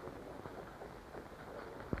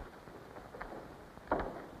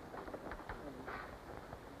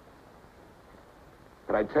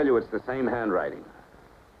 But I tell you, it's the same handwriting.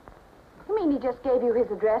 You mean he just gave you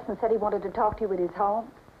his address and said he wanted to talk to you at his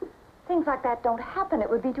home? Things like that don't happen. It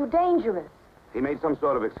would be too dangerous. He made some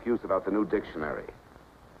sort of excuse about the new dictionary.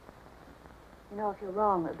 You know, if you're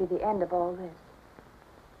wrong, it would be the end of all this.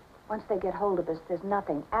 Once they get hold of us, there's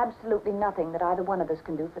nothing, absolutely nothing that either one of us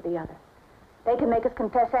can do for the other. They can make us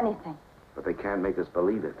confess anything. But they can't make us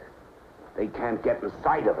believe it. They can't get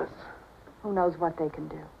inside of us. Who knows what they can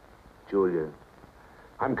do? Julia,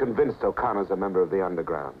 I'm convinced O'Connor's a member of the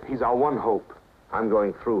underground. He's our one hope. I'm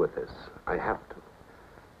going through with this. I have to.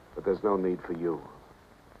 But there's no need for you.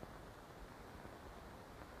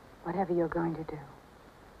 Whatever you're going to do,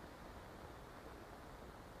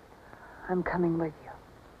 I'm coming with you.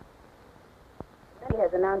 Party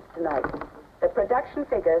has announced tonight that production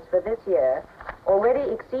figures for this year already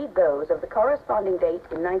exceed those of the corresponding date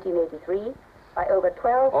in 1983 by over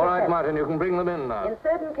 12%. All right, Martin, you can bring them in now. In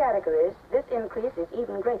certain categories, this increase is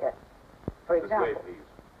even greater. For example,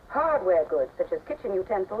 hardware goods such as kitchen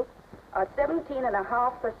utensils are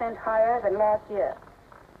 17.5% higher than last year.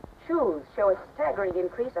 Shoes show a staggering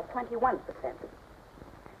increase of 21%.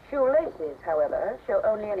 Shoelaces, however, show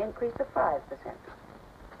only an increase of 5%.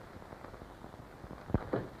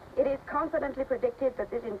 It is confidently predicted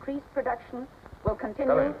that this increased production will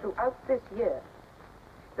continue throughout this year.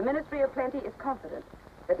 The Ministry of Plenty is confident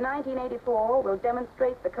that 1984 will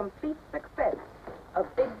demonstrate the complete success of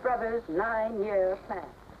Big Brother's 9-year plan.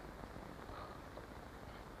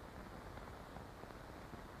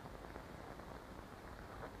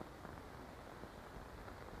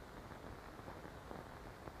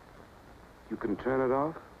 You can turn it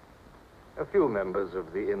off? A few members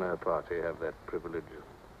of the inner party have that privilege.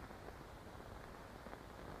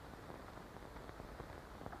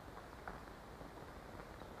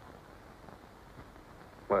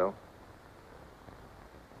 Well?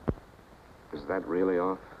 Is that really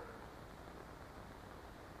off?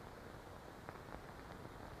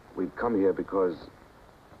 We've come here because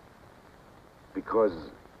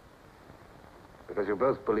you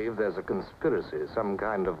both believe there's a conspiracy, some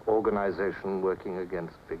kind of organization working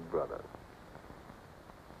against Big Brother.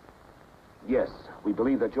 Yes, we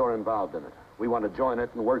believe that you're involved in it. We want to join it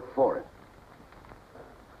and work for it.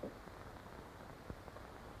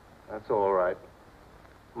 That's all right.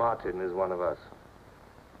 Martin is one of us.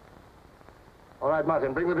 All right,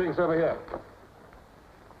 Martin, bring the drinks over here.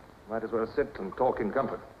 Might as well sit and talk in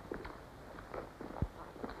comfort.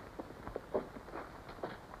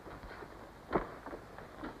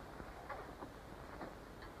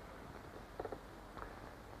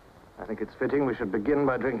 I think it's fitting we should begin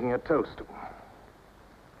by drinking a toast.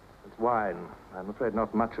 It's wine. I'm afraid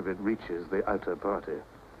not much of it reaches the outer party.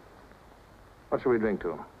 What shall we drink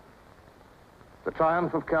to? The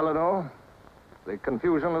triumph of Calidor? The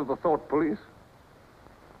confusion of the thought police?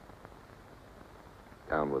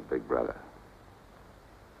 Down with Big Brother.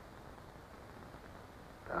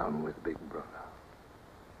 Down with Big Brother.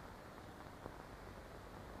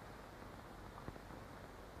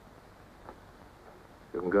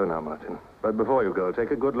 You can go now, Martin. But before you go, take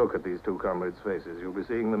a good look at these two comrades' faces. You'll be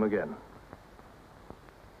seeing them again.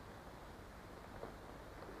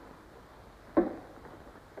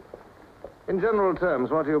 In general terms,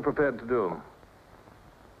 what are you prepared to do?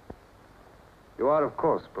 You are, of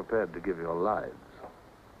course, prepared to give your lives.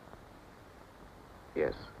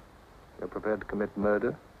 Yes. You're prepared to commit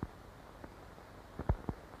murder?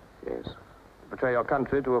 Yes. Betray your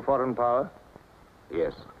country to a foreign power?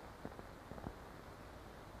 Yes.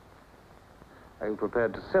 Are you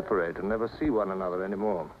prepared to separate and never see one another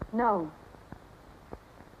anymore? No.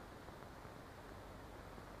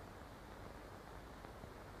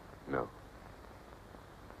 No.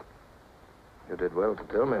 You did well to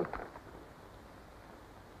tell me.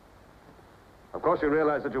 Of course, you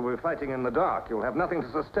realize that you'll be fighting in the dark. You'll have nothing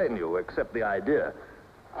to sustain you except the idea.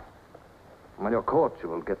 When you're caught, you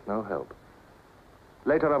will get no help.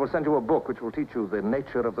 Later, I will send you a book which will teach you the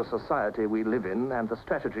nature of the society we live in and the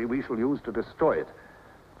strategy we shall use to destroy it.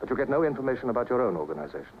 But you get no information about your own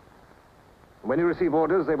organization. When you receive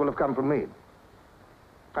orders, they will have come from me.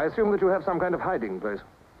 I assume that you have some kind of hiding place.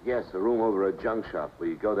 Yes, a room over a junk shop.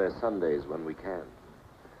 We go there Sundays when we can.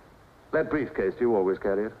 That briefcase, do you always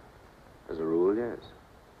carry it? As a rule, yes.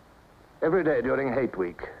 Every day during hate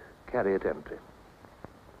week, carry it empty.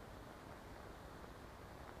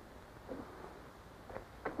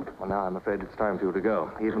 Well, now I'm afraid it's time for you to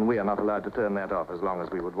go. Even we are not allowed to turn that off as long as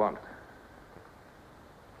we would want.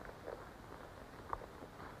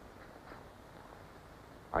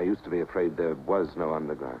 I used to be afraid there was no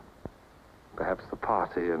underground. Perhaps the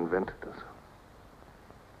party invented us.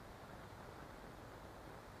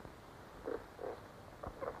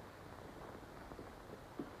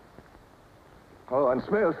 Oh, and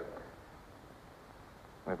Smith,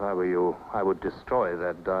 if I were you, I would destroy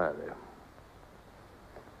that diary.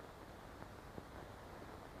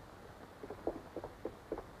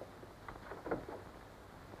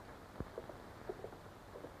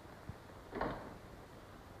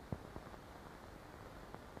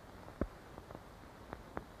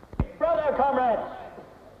 Comrades,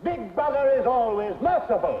 Big Brother is always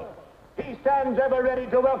merciful. He stands ever ready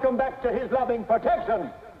to welcome back to his loving protection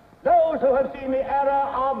those who have seen the error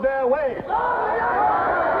of their ways.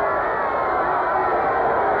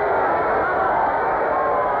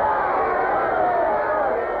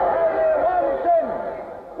 Only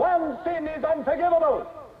one sin is unforgivable,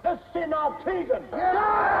 the sin of treason.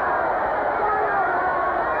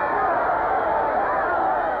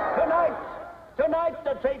 Tonight,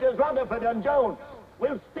 the traitors Rutherford and Jones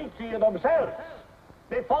will speak to you themselves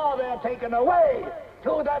before they're taken away to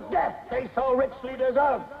the death they so richly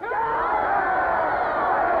deserve.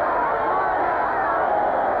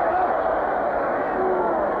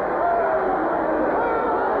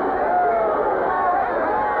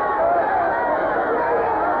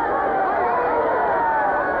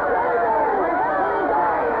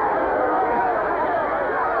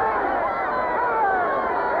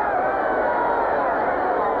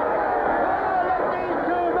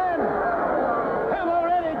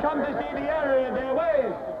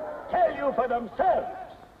 For themselves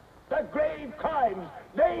the grave crimes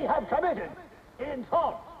they have committed in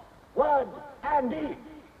thought, word, and deed.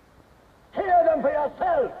 Hear them for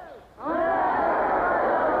yourselves.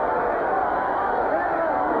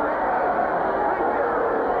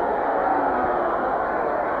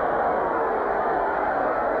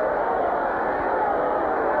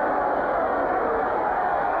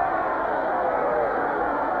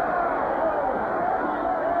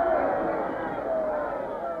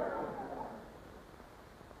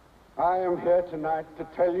 I am here tonight to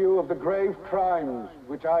tell you of the grave crimes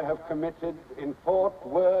which I have committed in thought,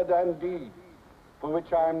 word, and deed, for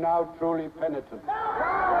which I am now truly penitent. I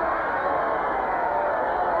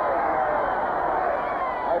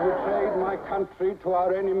betrayed my country to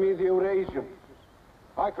our enemy, the Eurasians.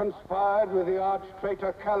 I conspired with the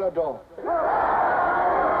arch-traitor Calidor.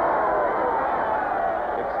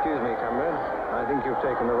 Excuse me, comrade. I think you've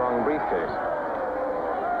taken the wrong briefcase.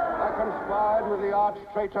 I conspired with the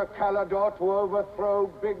arch-traitor Calidor to overthrow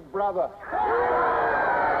Big Brother.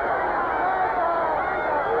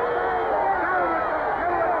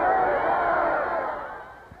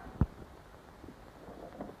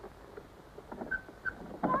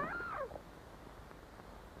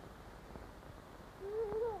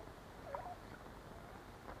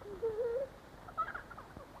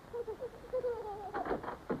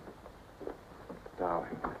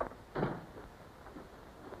 Darling.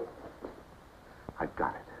 I've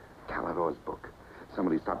got it. Calidor's book.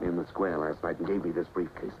 Somebody stopped me in the square last night and gave me this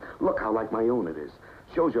briefcase. Look how like my own it is.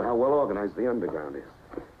 Shows you how well organized the underground is.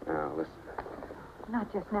 Now, listen.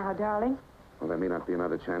 Not just now, darling. Well, there may not be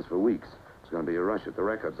another chance for weeks. There's going to be a rush at the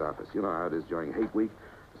records office. You know how it is during hate week.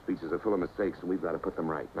 The speeches are full of mistakes, and we've got to put them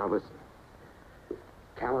right. Now, listen.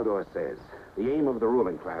 Calidor says the aim of the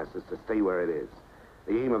ruling class is to stay where it is.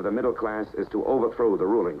 The aim of the middle class is to overthrow the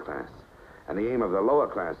ruling class. And the aim of the lower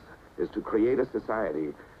class is to create a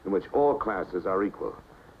society in which all classes are equal.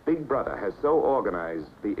 Big Brother has so organized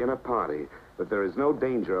the inner party that there is no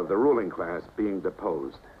danger of the ruling class being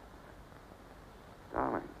deposed.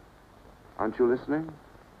 Darling, aren't you listening?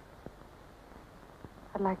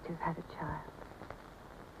 I'd like to have had a child.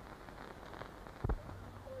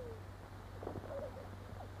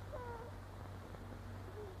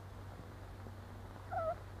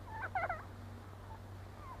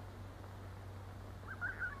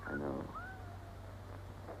 I know.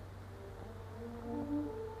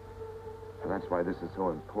 And that's why this is so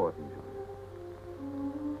important, Julia.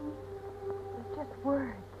 It's just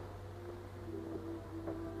words.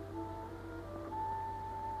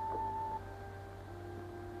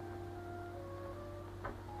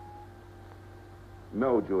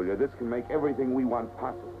 No, Julia, this can make everything we want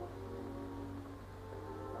possible.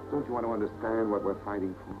 Don't you want to understand what we're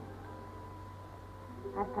fighting for?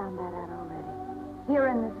 I found that out already. Here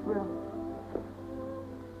in this room.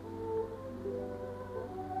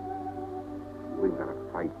 We've got to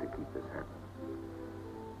fight to keep this happening.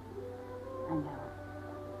 I know.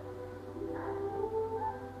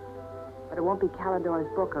 But it won't be Calidor's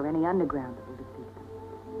book or any underground that will defeat them.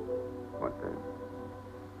 What then?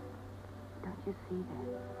 Don't you see that?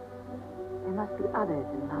 There must be others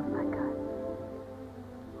in love like us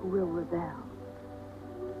who will rebel.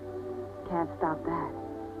 Can't stop that.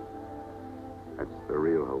 That's the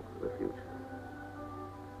real hope for the future.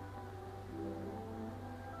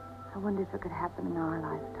 I wonder if it could happen in our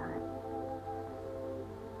lifetime.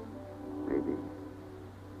 Maybe.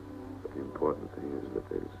 But the important thing is that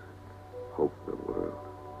there's hope for the world.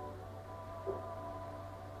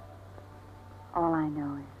 All I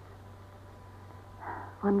know is,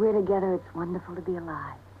 when we're together, it's wonderful to be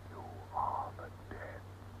alive. You are the dead.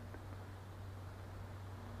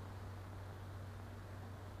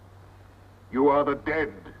 You are the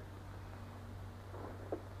dead.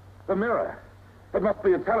 The mirror. It must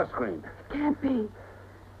be a telescreen. Can't be.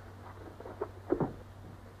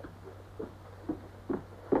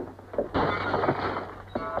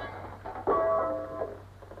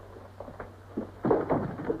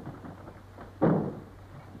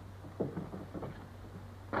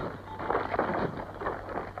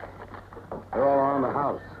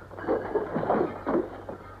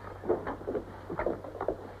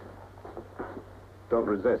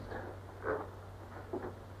 resist.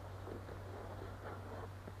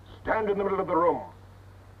 Stand in the middle of the room.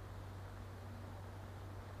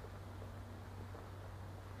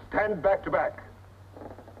 Stand back to back.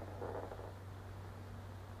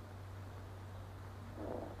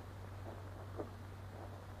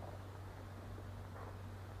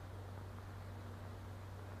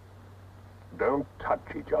 Don't touch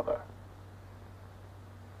each other.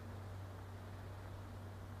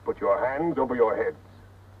 Put your hands over your heads.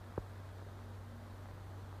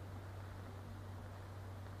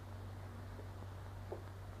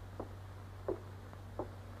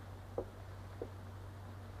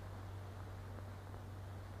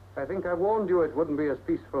 I think I warned you it wouldn't be as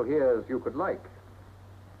peaceful here as you could like.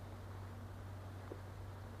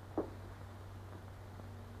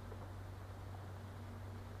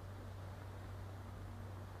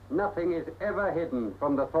 Nothing is ever hidden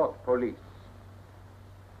from the thought police.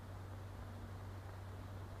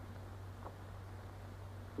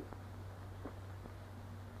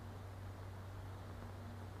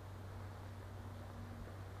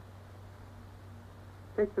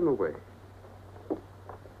 Take them away.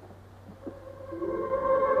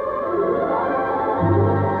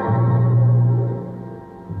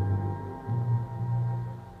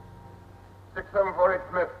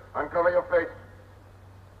 Smith, uncover your face.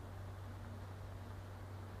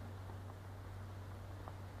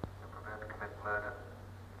 You're prepared to commit murder?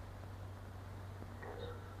 Yes.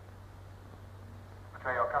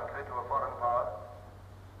 Betray your country to a foreign power?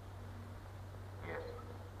 Yes.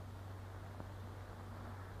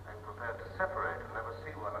 Are you prepared to separate and never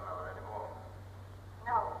see one another anymore?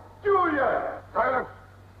 No. Julia! Silence!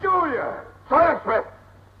 Julia! Silence, Smith!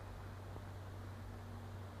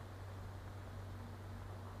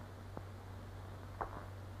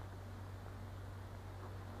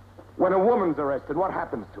 When a woman's arrested, what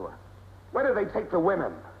happens to her? Where do they take the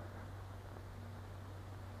women?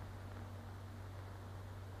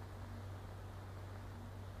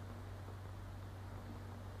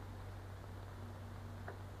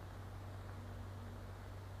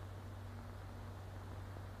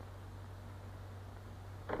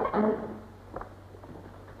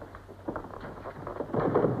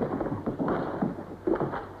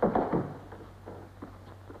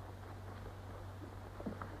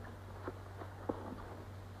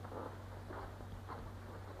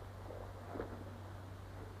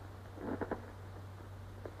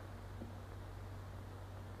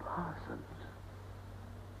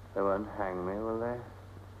 They won't hang me, will they?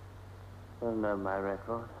 They'll know my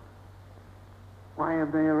record. Why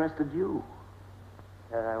have they arrested you?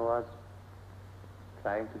 There I was,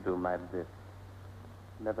 trying to do my bit,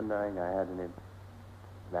 never knowing I had any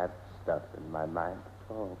bad stuff in my mind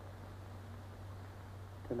at all.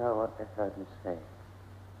 Do you know what they heard me say?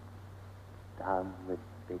 Down with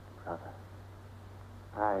Big Brother.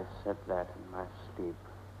 I said that in my sleep,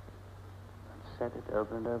 and said it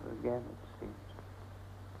over and over again, it seems.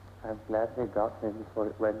 I'm glad they got me before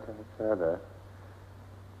it went any further.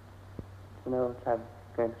 Do you know what I'm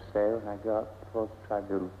going to say when I go up before the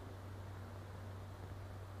tribunal?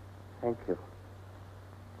 Thank you.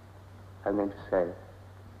 I'm going to say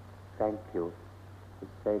thank you for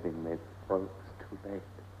saving me before it was too late.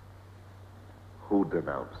 Who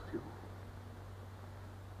denounced you?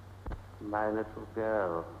 My little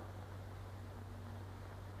girl.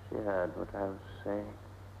 She heard what I was saying.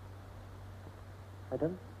 I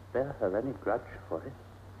don't bear her any grudge for it.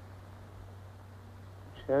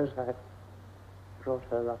 It shows I brought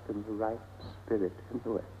her up in the right spirit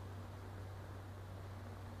anyway.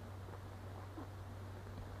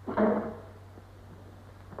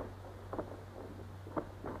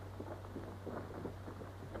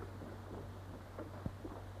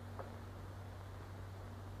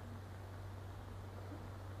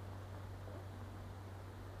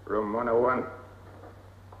 Room 101.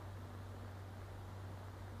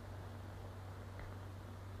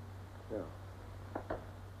 No.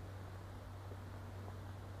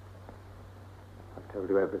 I've told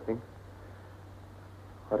you everything.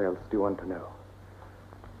 What else do you want to know?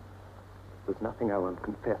 There's nothing I won't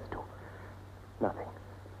confess to. Nothing.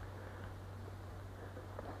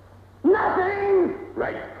 Nothing!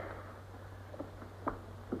 Right.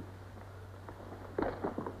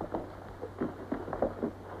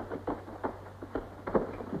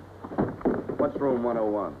 What's room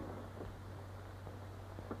 101?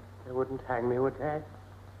 They wouldn't hang me, would they?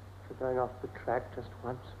 For going off the track just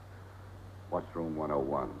once. What's room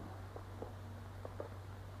 101?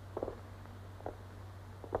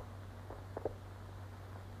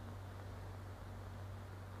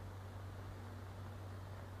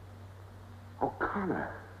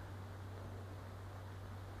 O'Connor.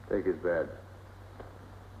 Take his badge.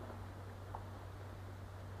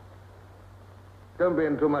 Don't be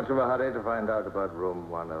in too much of a hurry to find out about room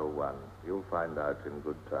 101. You'll find out in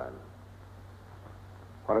good time.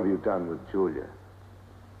 What have you done with Julia?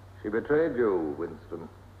 She betrayed you, Winston.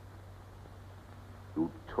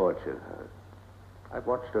 You tortured her. I've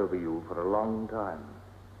watched over you for a long time.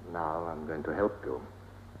 Now I'm going to help you.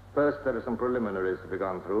 First, there are some preliminaries to be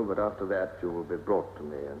gone through, but after that, you will be brought to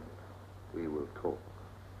me and we will talk.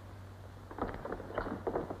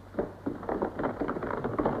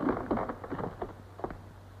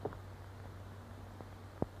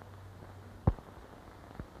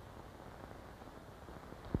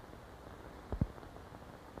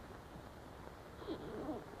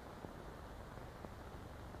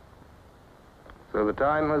 So the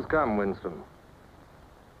time has come, Winston.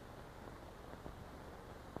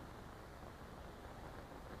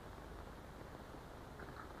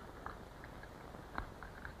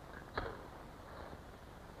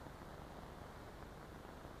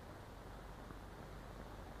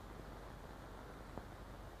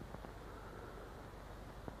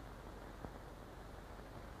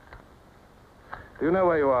 Do you know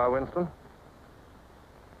where you are, Winston?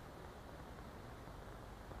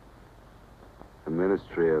 The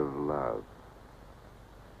Ministry of Love.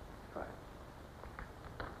 Fine.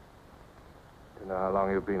 Do you know how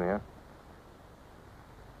long you've been here?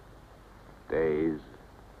 Days.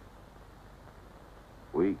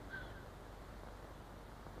 Weeks.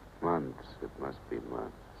 Months. It must be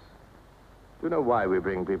months. Do you know why we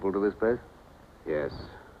bring people to this place? Yes.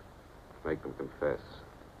 Make them confess.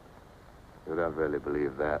 You don't really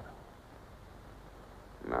believe that?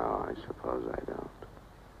 No, I suppose I don't.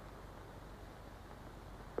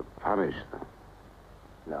 To punish them.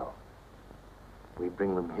 No. We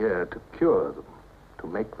bring them here to cure them, to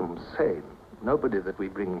make them sane. Nobody that we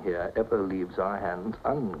bring here ever leaves our hands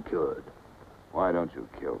uncured. Why don't you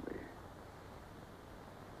kill me?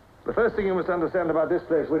 The first thing you must understand about this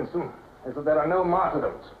place, Winston, is that there are no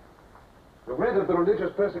martyrdoms. You've read of the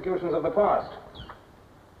religious persecutions of the past.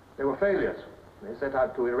 They were failures. They set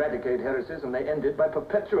out to eradicate heresies, and they ended by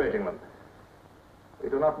perpetuating them. We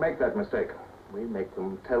do not make that mistake. We make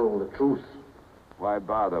them tell the truth. Why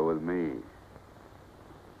bother with me?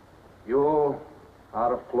 You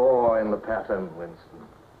are a flaw in the pattern, Winston.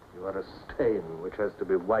 You are a stain which has to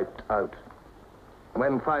be wiped out.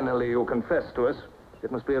 When finally you confess to us,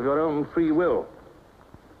 it must be of your own free will.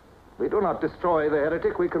 We do not destroy the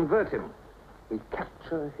heretic, we convert him. We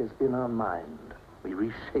capture his inner mind. We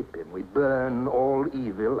reshape him. We burn all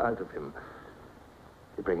evil out of him.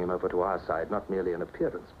 We bring him over to our side, not merely in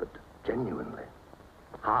appearance, but genuinely.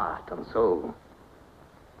 Heart and soul.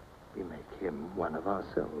 We make him one of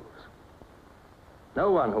ourselves.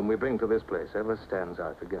 No one whom we bring to this place ever stands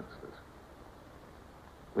out against us.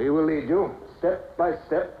 We will lead you, step by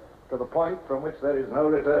step, to the point from which there is no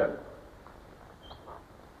return.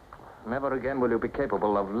 Never again will you be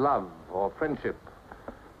capable of love or friendship,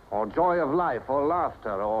 or joy of life, or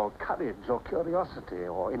laughter, or courage, or curiosity,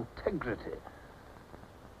 or integrity.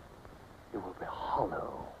 You will be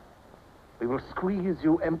hollow. We will squeeze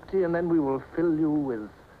you empty, and then we will fill you with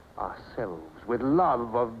ourselves, with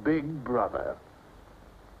love of Big Brother.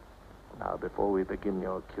 Now, before we begin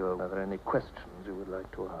your cure, are there any questions you would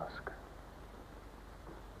like to ask?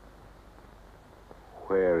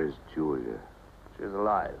 Where is Julia? She's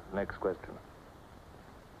alive. Next question.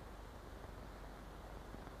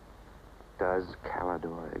 Does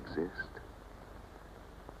Calidor exist?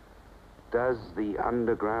 Does the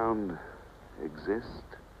underground exist?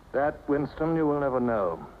 That, Winston, you will never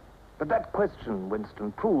know. But that question,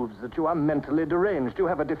 Winston, proves that you are mentally deranged. You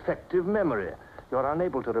have a defective memory. You are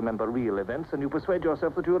unable to remember real events, and you persuade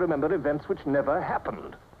yourself that you remember events which never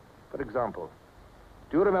happened. For example,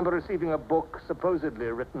 do you remember receiving a book supposedly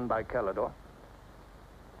written by Calidor?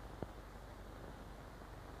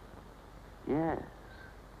 Yes.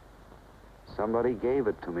 Somebody gave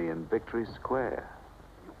it to me in Victory Square.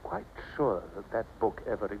 You're quite sure that that book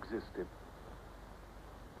ever existed?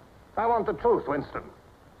 I want the truth, Winston.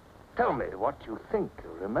 Tell me what you think you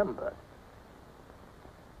remember.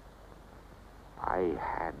 I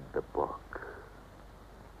had the book.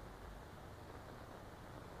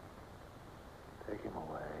 Take him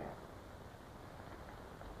away.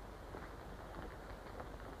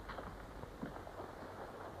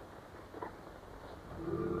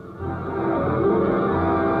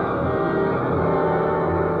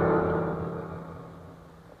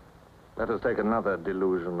 Let us take another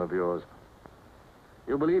delusion of yours.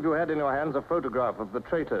 You believe you had in your hands a photograph of the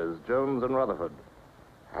traitors, Jones and Rutherford.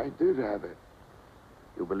 I did have it.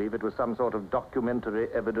 You believe it was some sort of documentary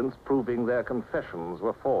evidence proving their confessions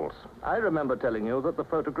were false. I remember telling you that the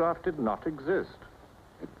photograph did not exist.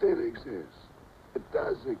 It did exist. It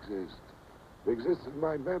does exist. It exists in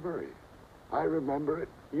my memory. I remember it.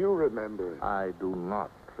 You remember it. I do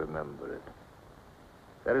not remember it.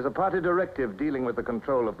 There is a party directive dealing with the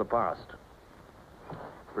control of the past.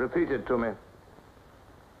 Repeat it to me.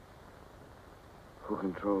 Who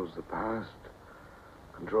controls the past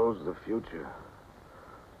controls the future.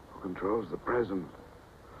 Who controls the present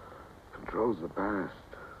controls the past.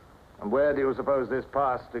 And where do you suppose this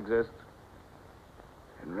past exists?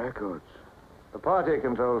 In records. The party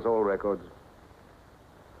controls all records.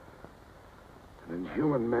 And in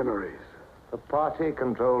human memories. The party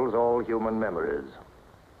controls all human memories.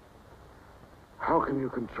 How can you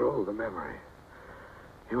control the memory?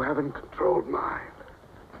 You haven't controlled mine.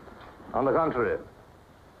 On the contrary,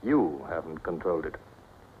 you haven't controlled it.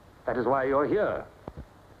 That is why you're here.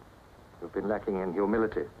 You've been lacking in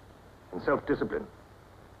humility, in self-discipline.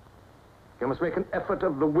 You must make an effort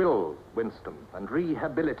of the will, Winston, and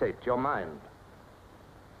rehabilitate your mind.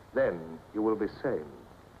 Then you will be sane.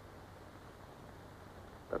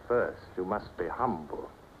 But first, you must be humble.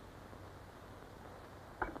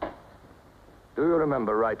 Do you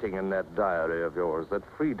remember writing in that diary of yours that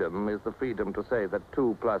freedom is the freedom to say that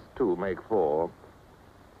 2 plus 2 make 4?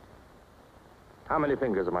 How many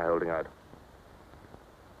fingers am I holding out?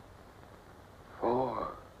 4.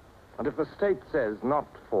 And if the state says not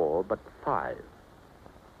 4, but 5,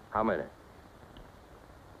 how many?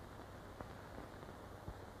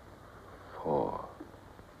 4.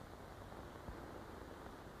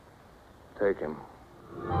 Take him.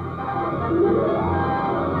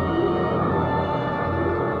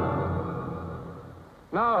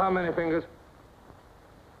 Now, how many fingers?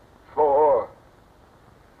 4.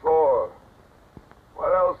 4.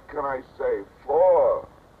 What else can I say? 4.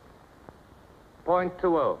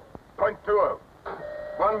 .20. .20.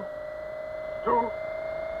 1, 2,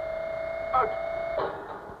 out.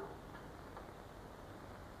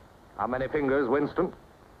 How many fingers, Winston?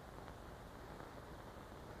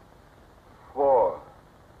 4.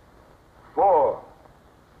 4.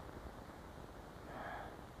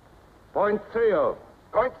 .30.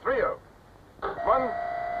 .30. 1,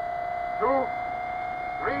 2,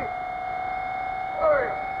 3,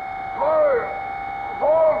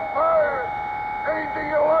 4, 5. Anything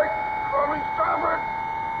you like. Call me starboard.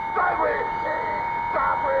 Sideways.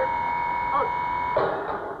 Starboard. Out.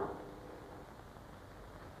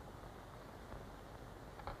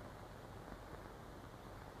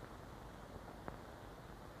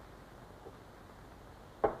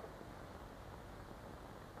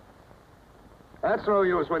 That's no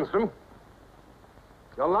use, Winston.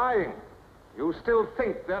 You're lying. You still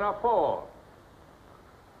think there are 4.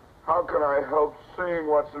 How can I help seeing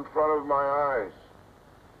what's in front of my eyes?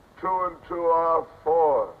 2 and 2 are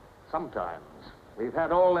 4. Sometimes. We've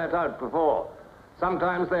had all that out before.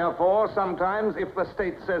 Sometimes they are 4, sometimes, if the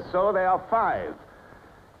state says so, they are 5.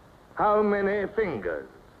 How many fingers?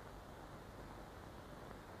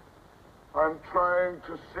 I'm trying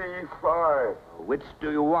to see 5. Which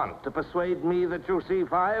do you want? To persuade me that you see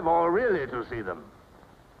 5 or really to see them?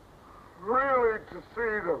 Really to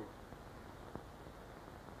see them.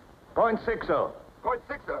 .60. .60. 1, 2,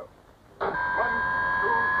 3, 4,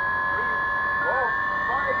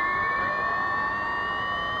 5,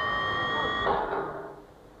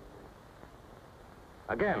 6.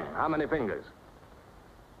 Again, how many fingers?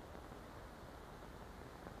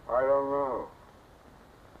 I don't know.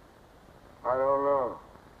 I don't know.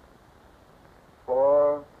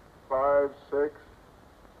 4, 5, 6.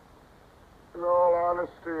 In all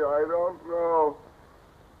honesty, I don't know.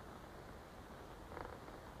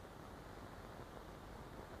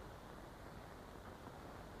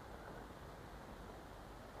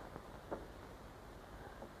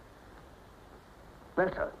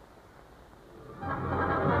 Better.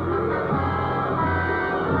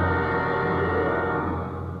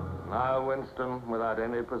 Now, Winston, without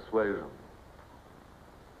any persuasion.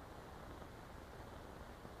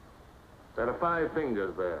 There are 5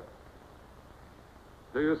 fingers there.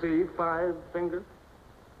 Do you see 5 fingers?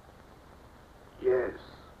 Yes.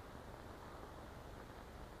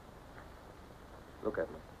 Look at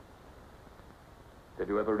me. Did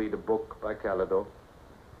you ever read a book by Calidore?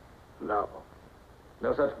 No.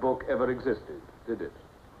 No such book ever existed, did it?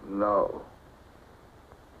 No.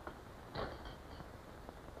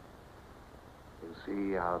 You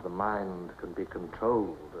see how the mind can be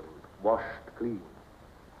controlled and washed clean.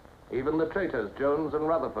 Even the traitors, Jones and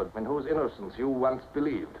Rutherford, in whose innocence you once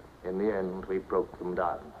believed, in the end, we broke them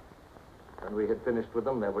down. When we had finished with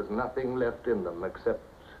them, there was nothing left in them except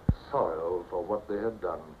sorrow for what they had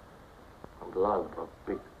done and love of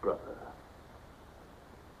Big Brother.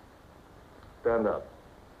 Stand up.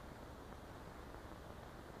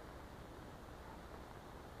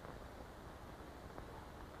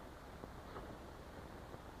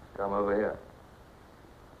 Come over here.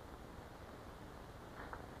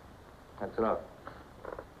 That's enough.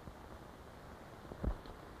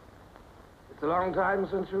 It's a long time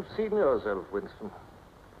since you've seen yourself, Winston.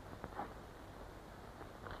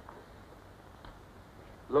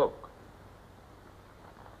 Look.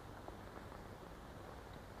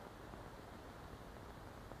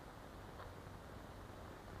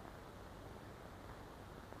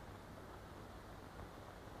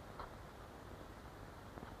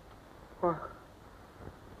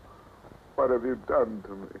 What have you done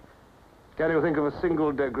to me? Can you think of a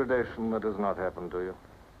single degradation that has not happened to you?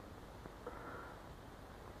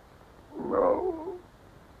 No.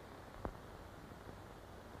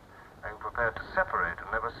 Are you prepared to separate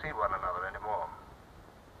and never see one another anymore?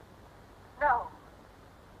 No.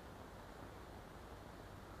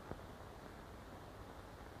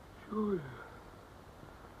 Julia.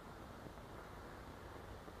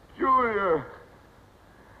 Julia.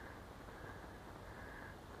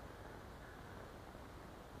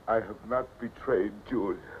 I have not betrayed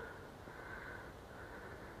Julia.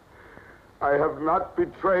 I have not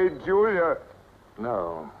betrayed Julia.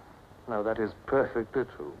 No. No, that is perfectly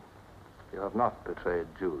true. You have not betrayed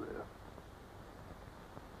Julia.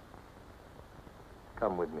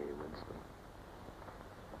 Come with me, Winston.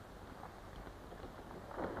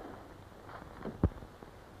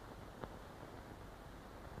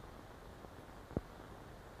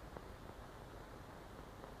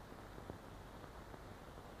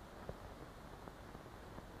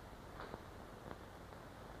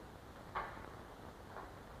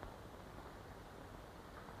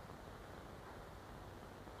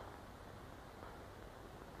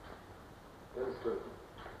 Winston,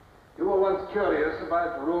 you were once curious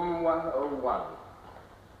about room 101.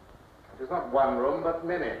 It is not one room, but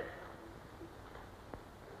many.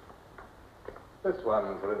 This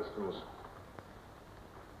one, for instance.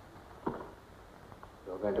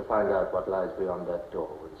 You're going to find out what lies beyond that door,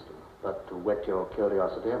 Winston. But to whet your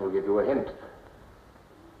curiosity, I will give you a hint.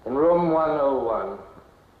 In room 101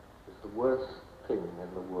 is the worst thing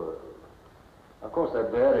in the world. Of course,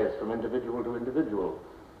 that varies from individual to individual.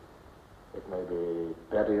 It may be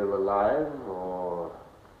burial alive, or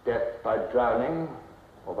death by drowning,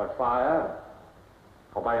 or by fire,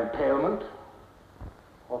 or by impalement,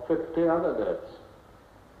 or 50 other deaths.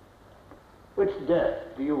 Which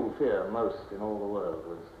death do you fear most in all the world,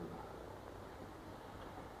 Winston?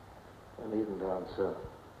 You needn't answer.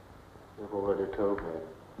 You've already told me.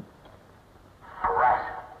 A rat.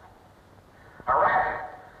 A rat.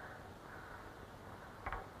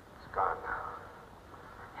 It's gone now.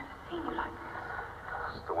 Seen you like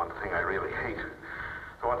this. It's the one thing I really hate.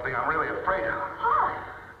 The one thing I'm really afraid of. Why?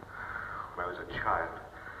 When I was a child,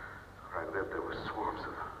 where I lived, there were swarms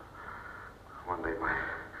of them. One day,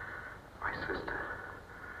 my sister.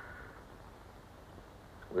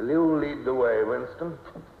 Will you lead the way, Winston?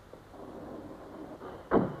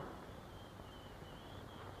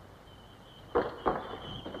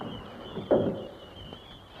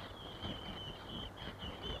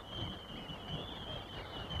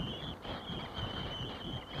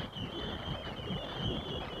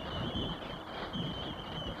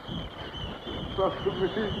 Not to me.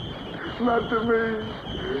 Not to me.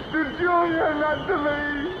 To Julia, not to me.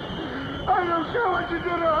 I don't care what you do to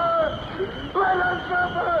her. Let her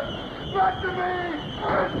suffer. Not to me.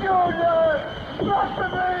 To Julia. Not to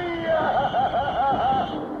me.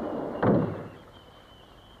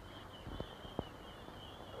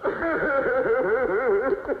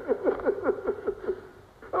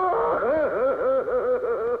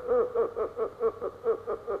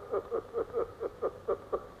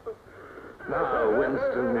 Now,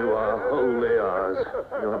 Winston, you are wholly ours.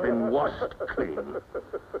 You have been washed clean.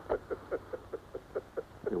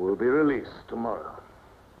 You will be released tomorrow.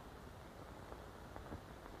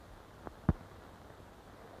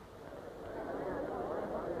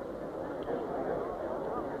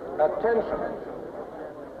 Attention.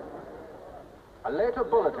 A later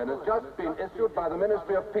bulletin has just been issued by the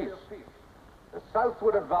Ministry of Peace. The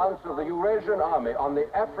southward advance of the Eurasian army on the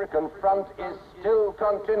African front is still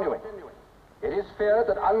continuing. It is feared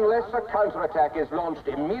that unless a counterattack is launched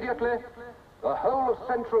immediately, the whole of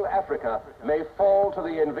Central Africa may fall to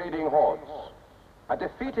the invading hordes. A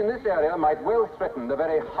defeat in this area might well threaten the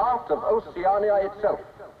very heart of Oceania itself.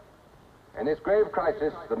 In this grave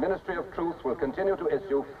crisis, the Ministry of Truth will continue to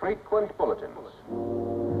issue frequent bulletins.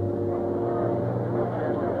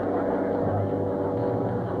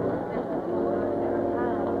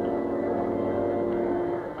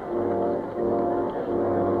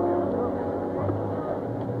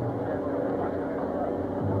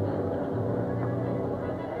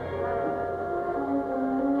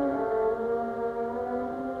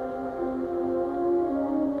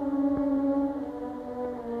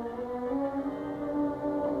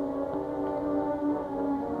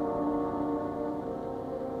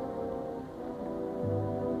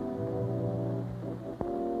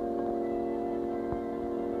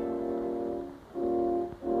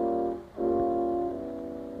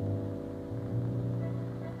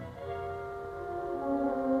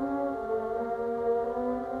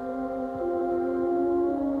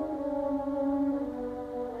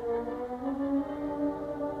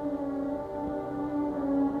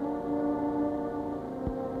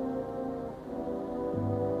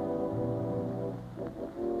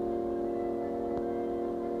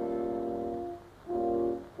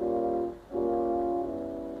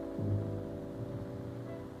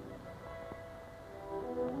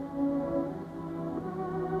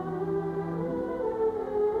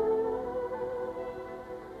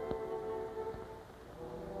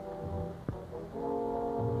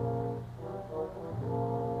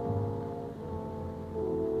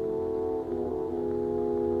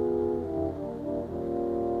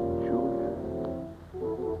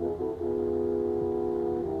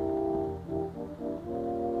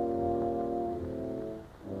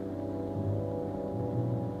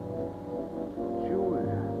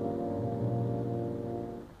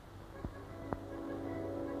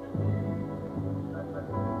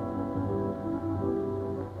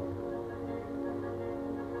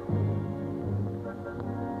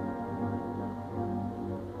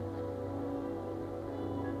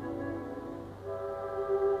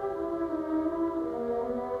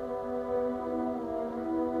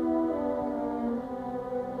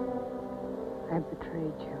 I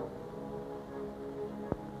betrayed you.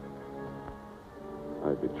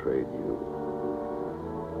 I betrayed you.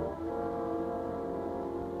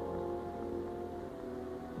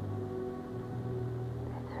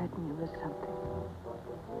 They threatened you with something.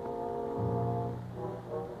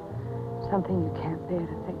 Something you can't bear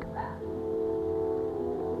to think about.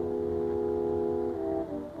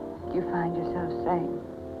 You find yourself saying,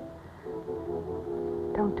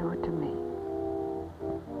 don't do it to me.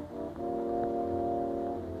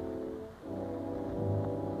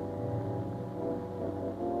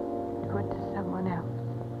 Do it to someone else.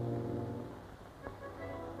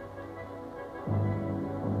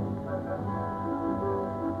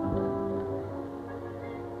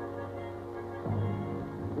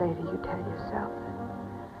 Later you tell yourself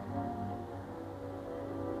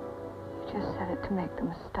you just said it to make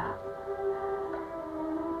them stop.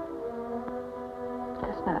 But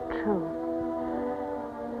that's not true.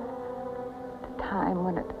 The time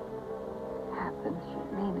when it happens, you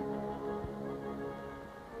mean it.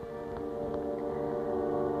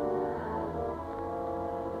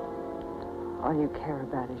 All you care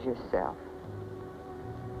about is yourself.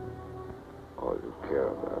 All you care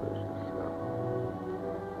about is yourself.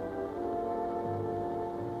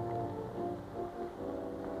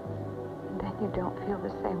 And then you don't feel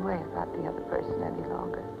the same way about the other person any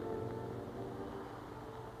longer.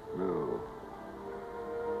 No.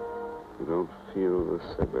 You don't feel the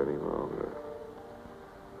same any longer.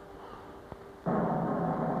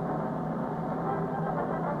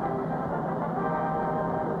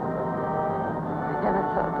 I never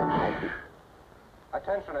thought that I'd be...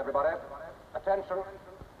 Attention, everybody. Attention.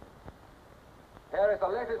 Here is the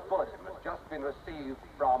latest bulletin that's just been received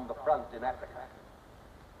from the front in Africa.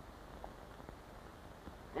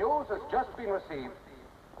 News has just been received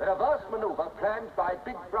that a vast maneuver planned by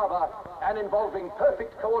Big Brother and involving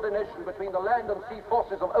perfect coordination between the land and sea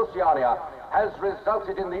forces of Oceania has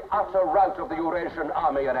resulted in the utter rout of the Eurasian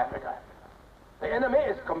army in Africa. The enemy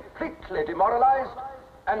is completely demoralized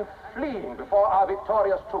and fleeing before our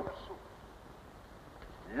victorious troops.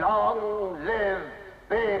 Long live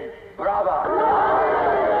Big Brother!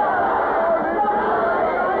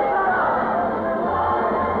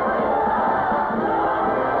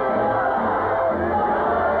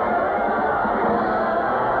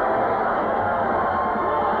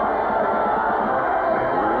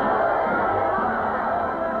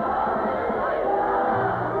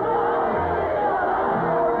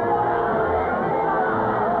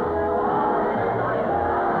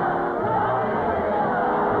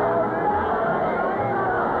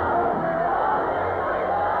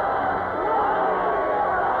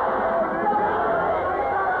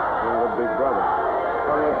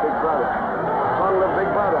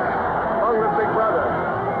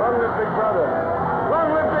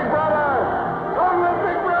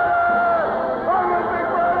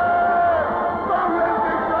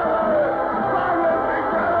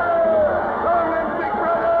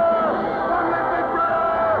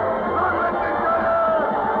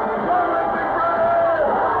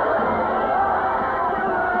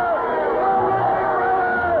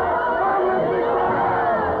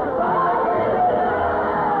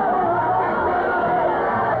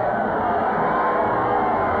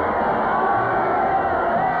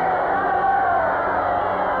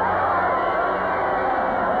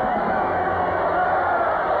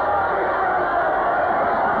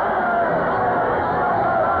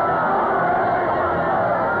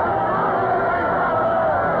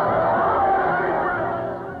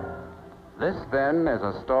 This, then, is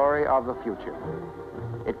a story of the future.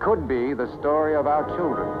 It could be the story of our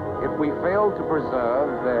children if we fail to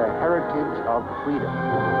preserve their heritage of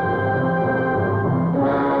freedom.